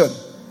instruction.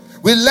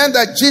 We learn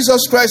that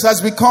Jesus Christ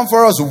has become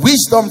for us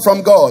wisdom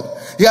from God.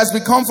 He has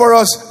become for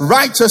us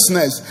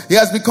righteousness. He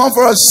has become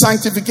for us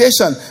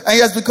sanctification. And he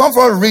has become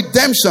for us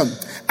redemption.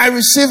 I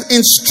receive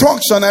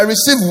instruction. I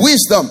receive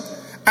wisdom.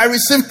 I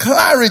receive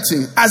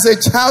clarity as a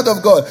child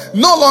of God.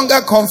 No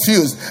longer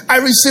confused. I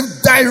receive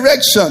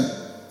direction.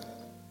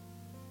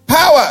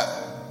 Power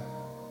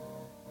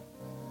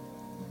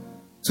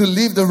to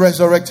live the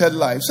resurrected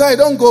life. So I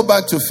don't go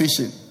back to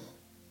fishing.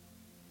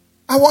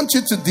 I want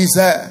you to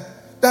desire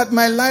that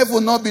my life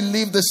will not be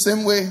lived the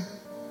same way.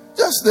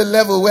 Just the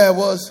level where I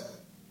was.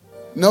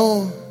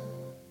 No.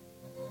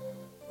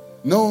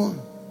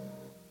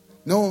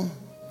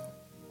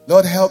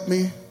 Lord, help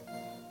me.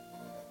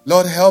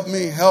 Lord, help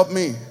me. Help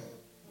me.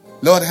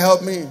 Lord,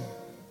 help me.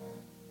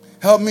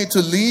 Help me to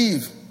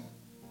live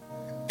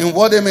in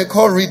what they may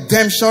call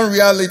redemption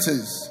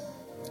realities.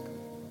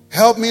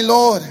 Help me,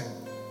 Lord.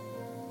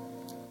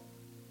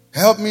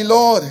 Help me,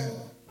 Lord.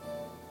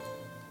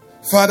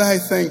 Father, I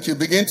thank you.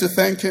 Begin to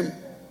thank him.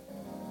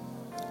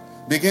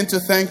 Begin to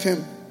thank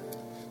him.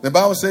 The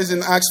Bible says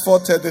in Acts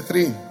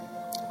 4:33,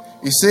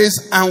 it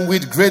says, and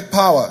with great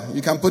power.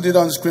 You can put it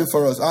on the screen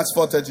for us. Acts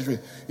 4:33.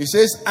 It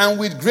says, and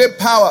with great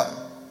power,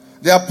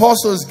 the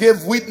apostles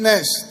gave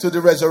witness to the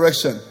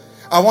resurrection.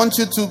 I want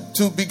you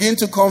to begin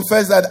to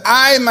confess that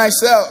I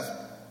myself,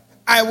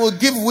 I will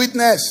give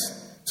witness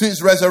to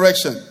his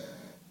resurrection.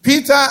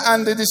 Peter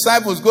and the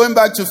disciples going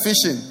back to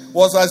fishing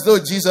was as though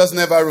Jesus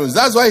never rose.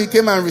 That's why he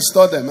came and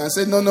restored them and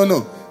said,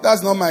 no.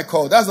 That's not my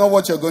call. That's not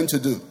what you're going to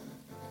do.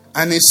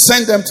 And he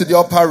sent them to the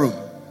upper room.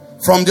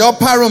 From the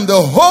upper room, the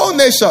whole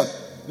nation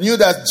knew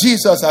that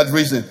Jesus had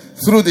risen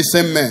through the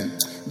same men.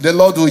 The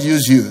Lord will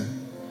use you.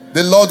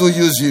 The Lord will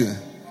use you.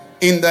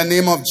 in the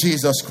name of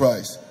Jesus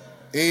Christ.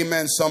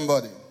 Amen,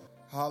 somebody.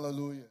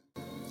 Hallelujah.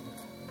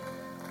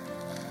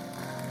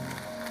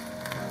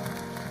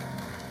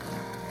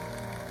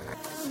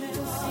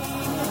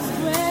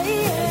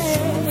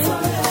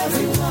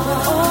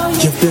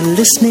 You've been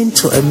listening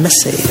to a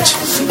message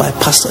by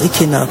Pastor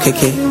Ikenna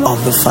Okeke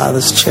of the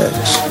Father's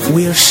Church.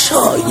 We are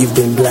sure you've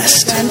been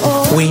blessed.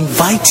 We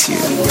invite you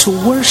to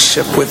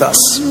worship with us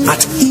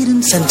at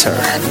Eden Center,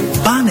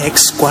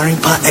 Banex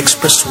Gwarimpa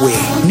Expressway,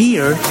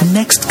 near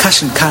Next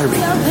Cash and Carry,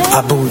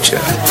 Abuja.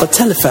 For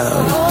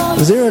telephone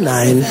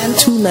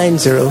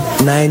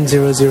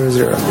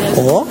 09-290-9000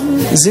 or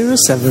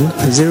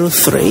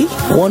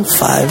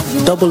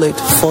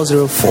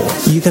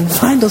 0703-1588-404. You can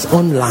find us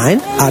online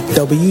at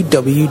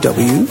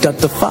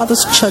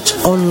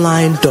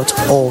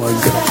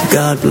www.thefatherschurchonline.org.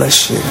 God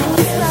bless you.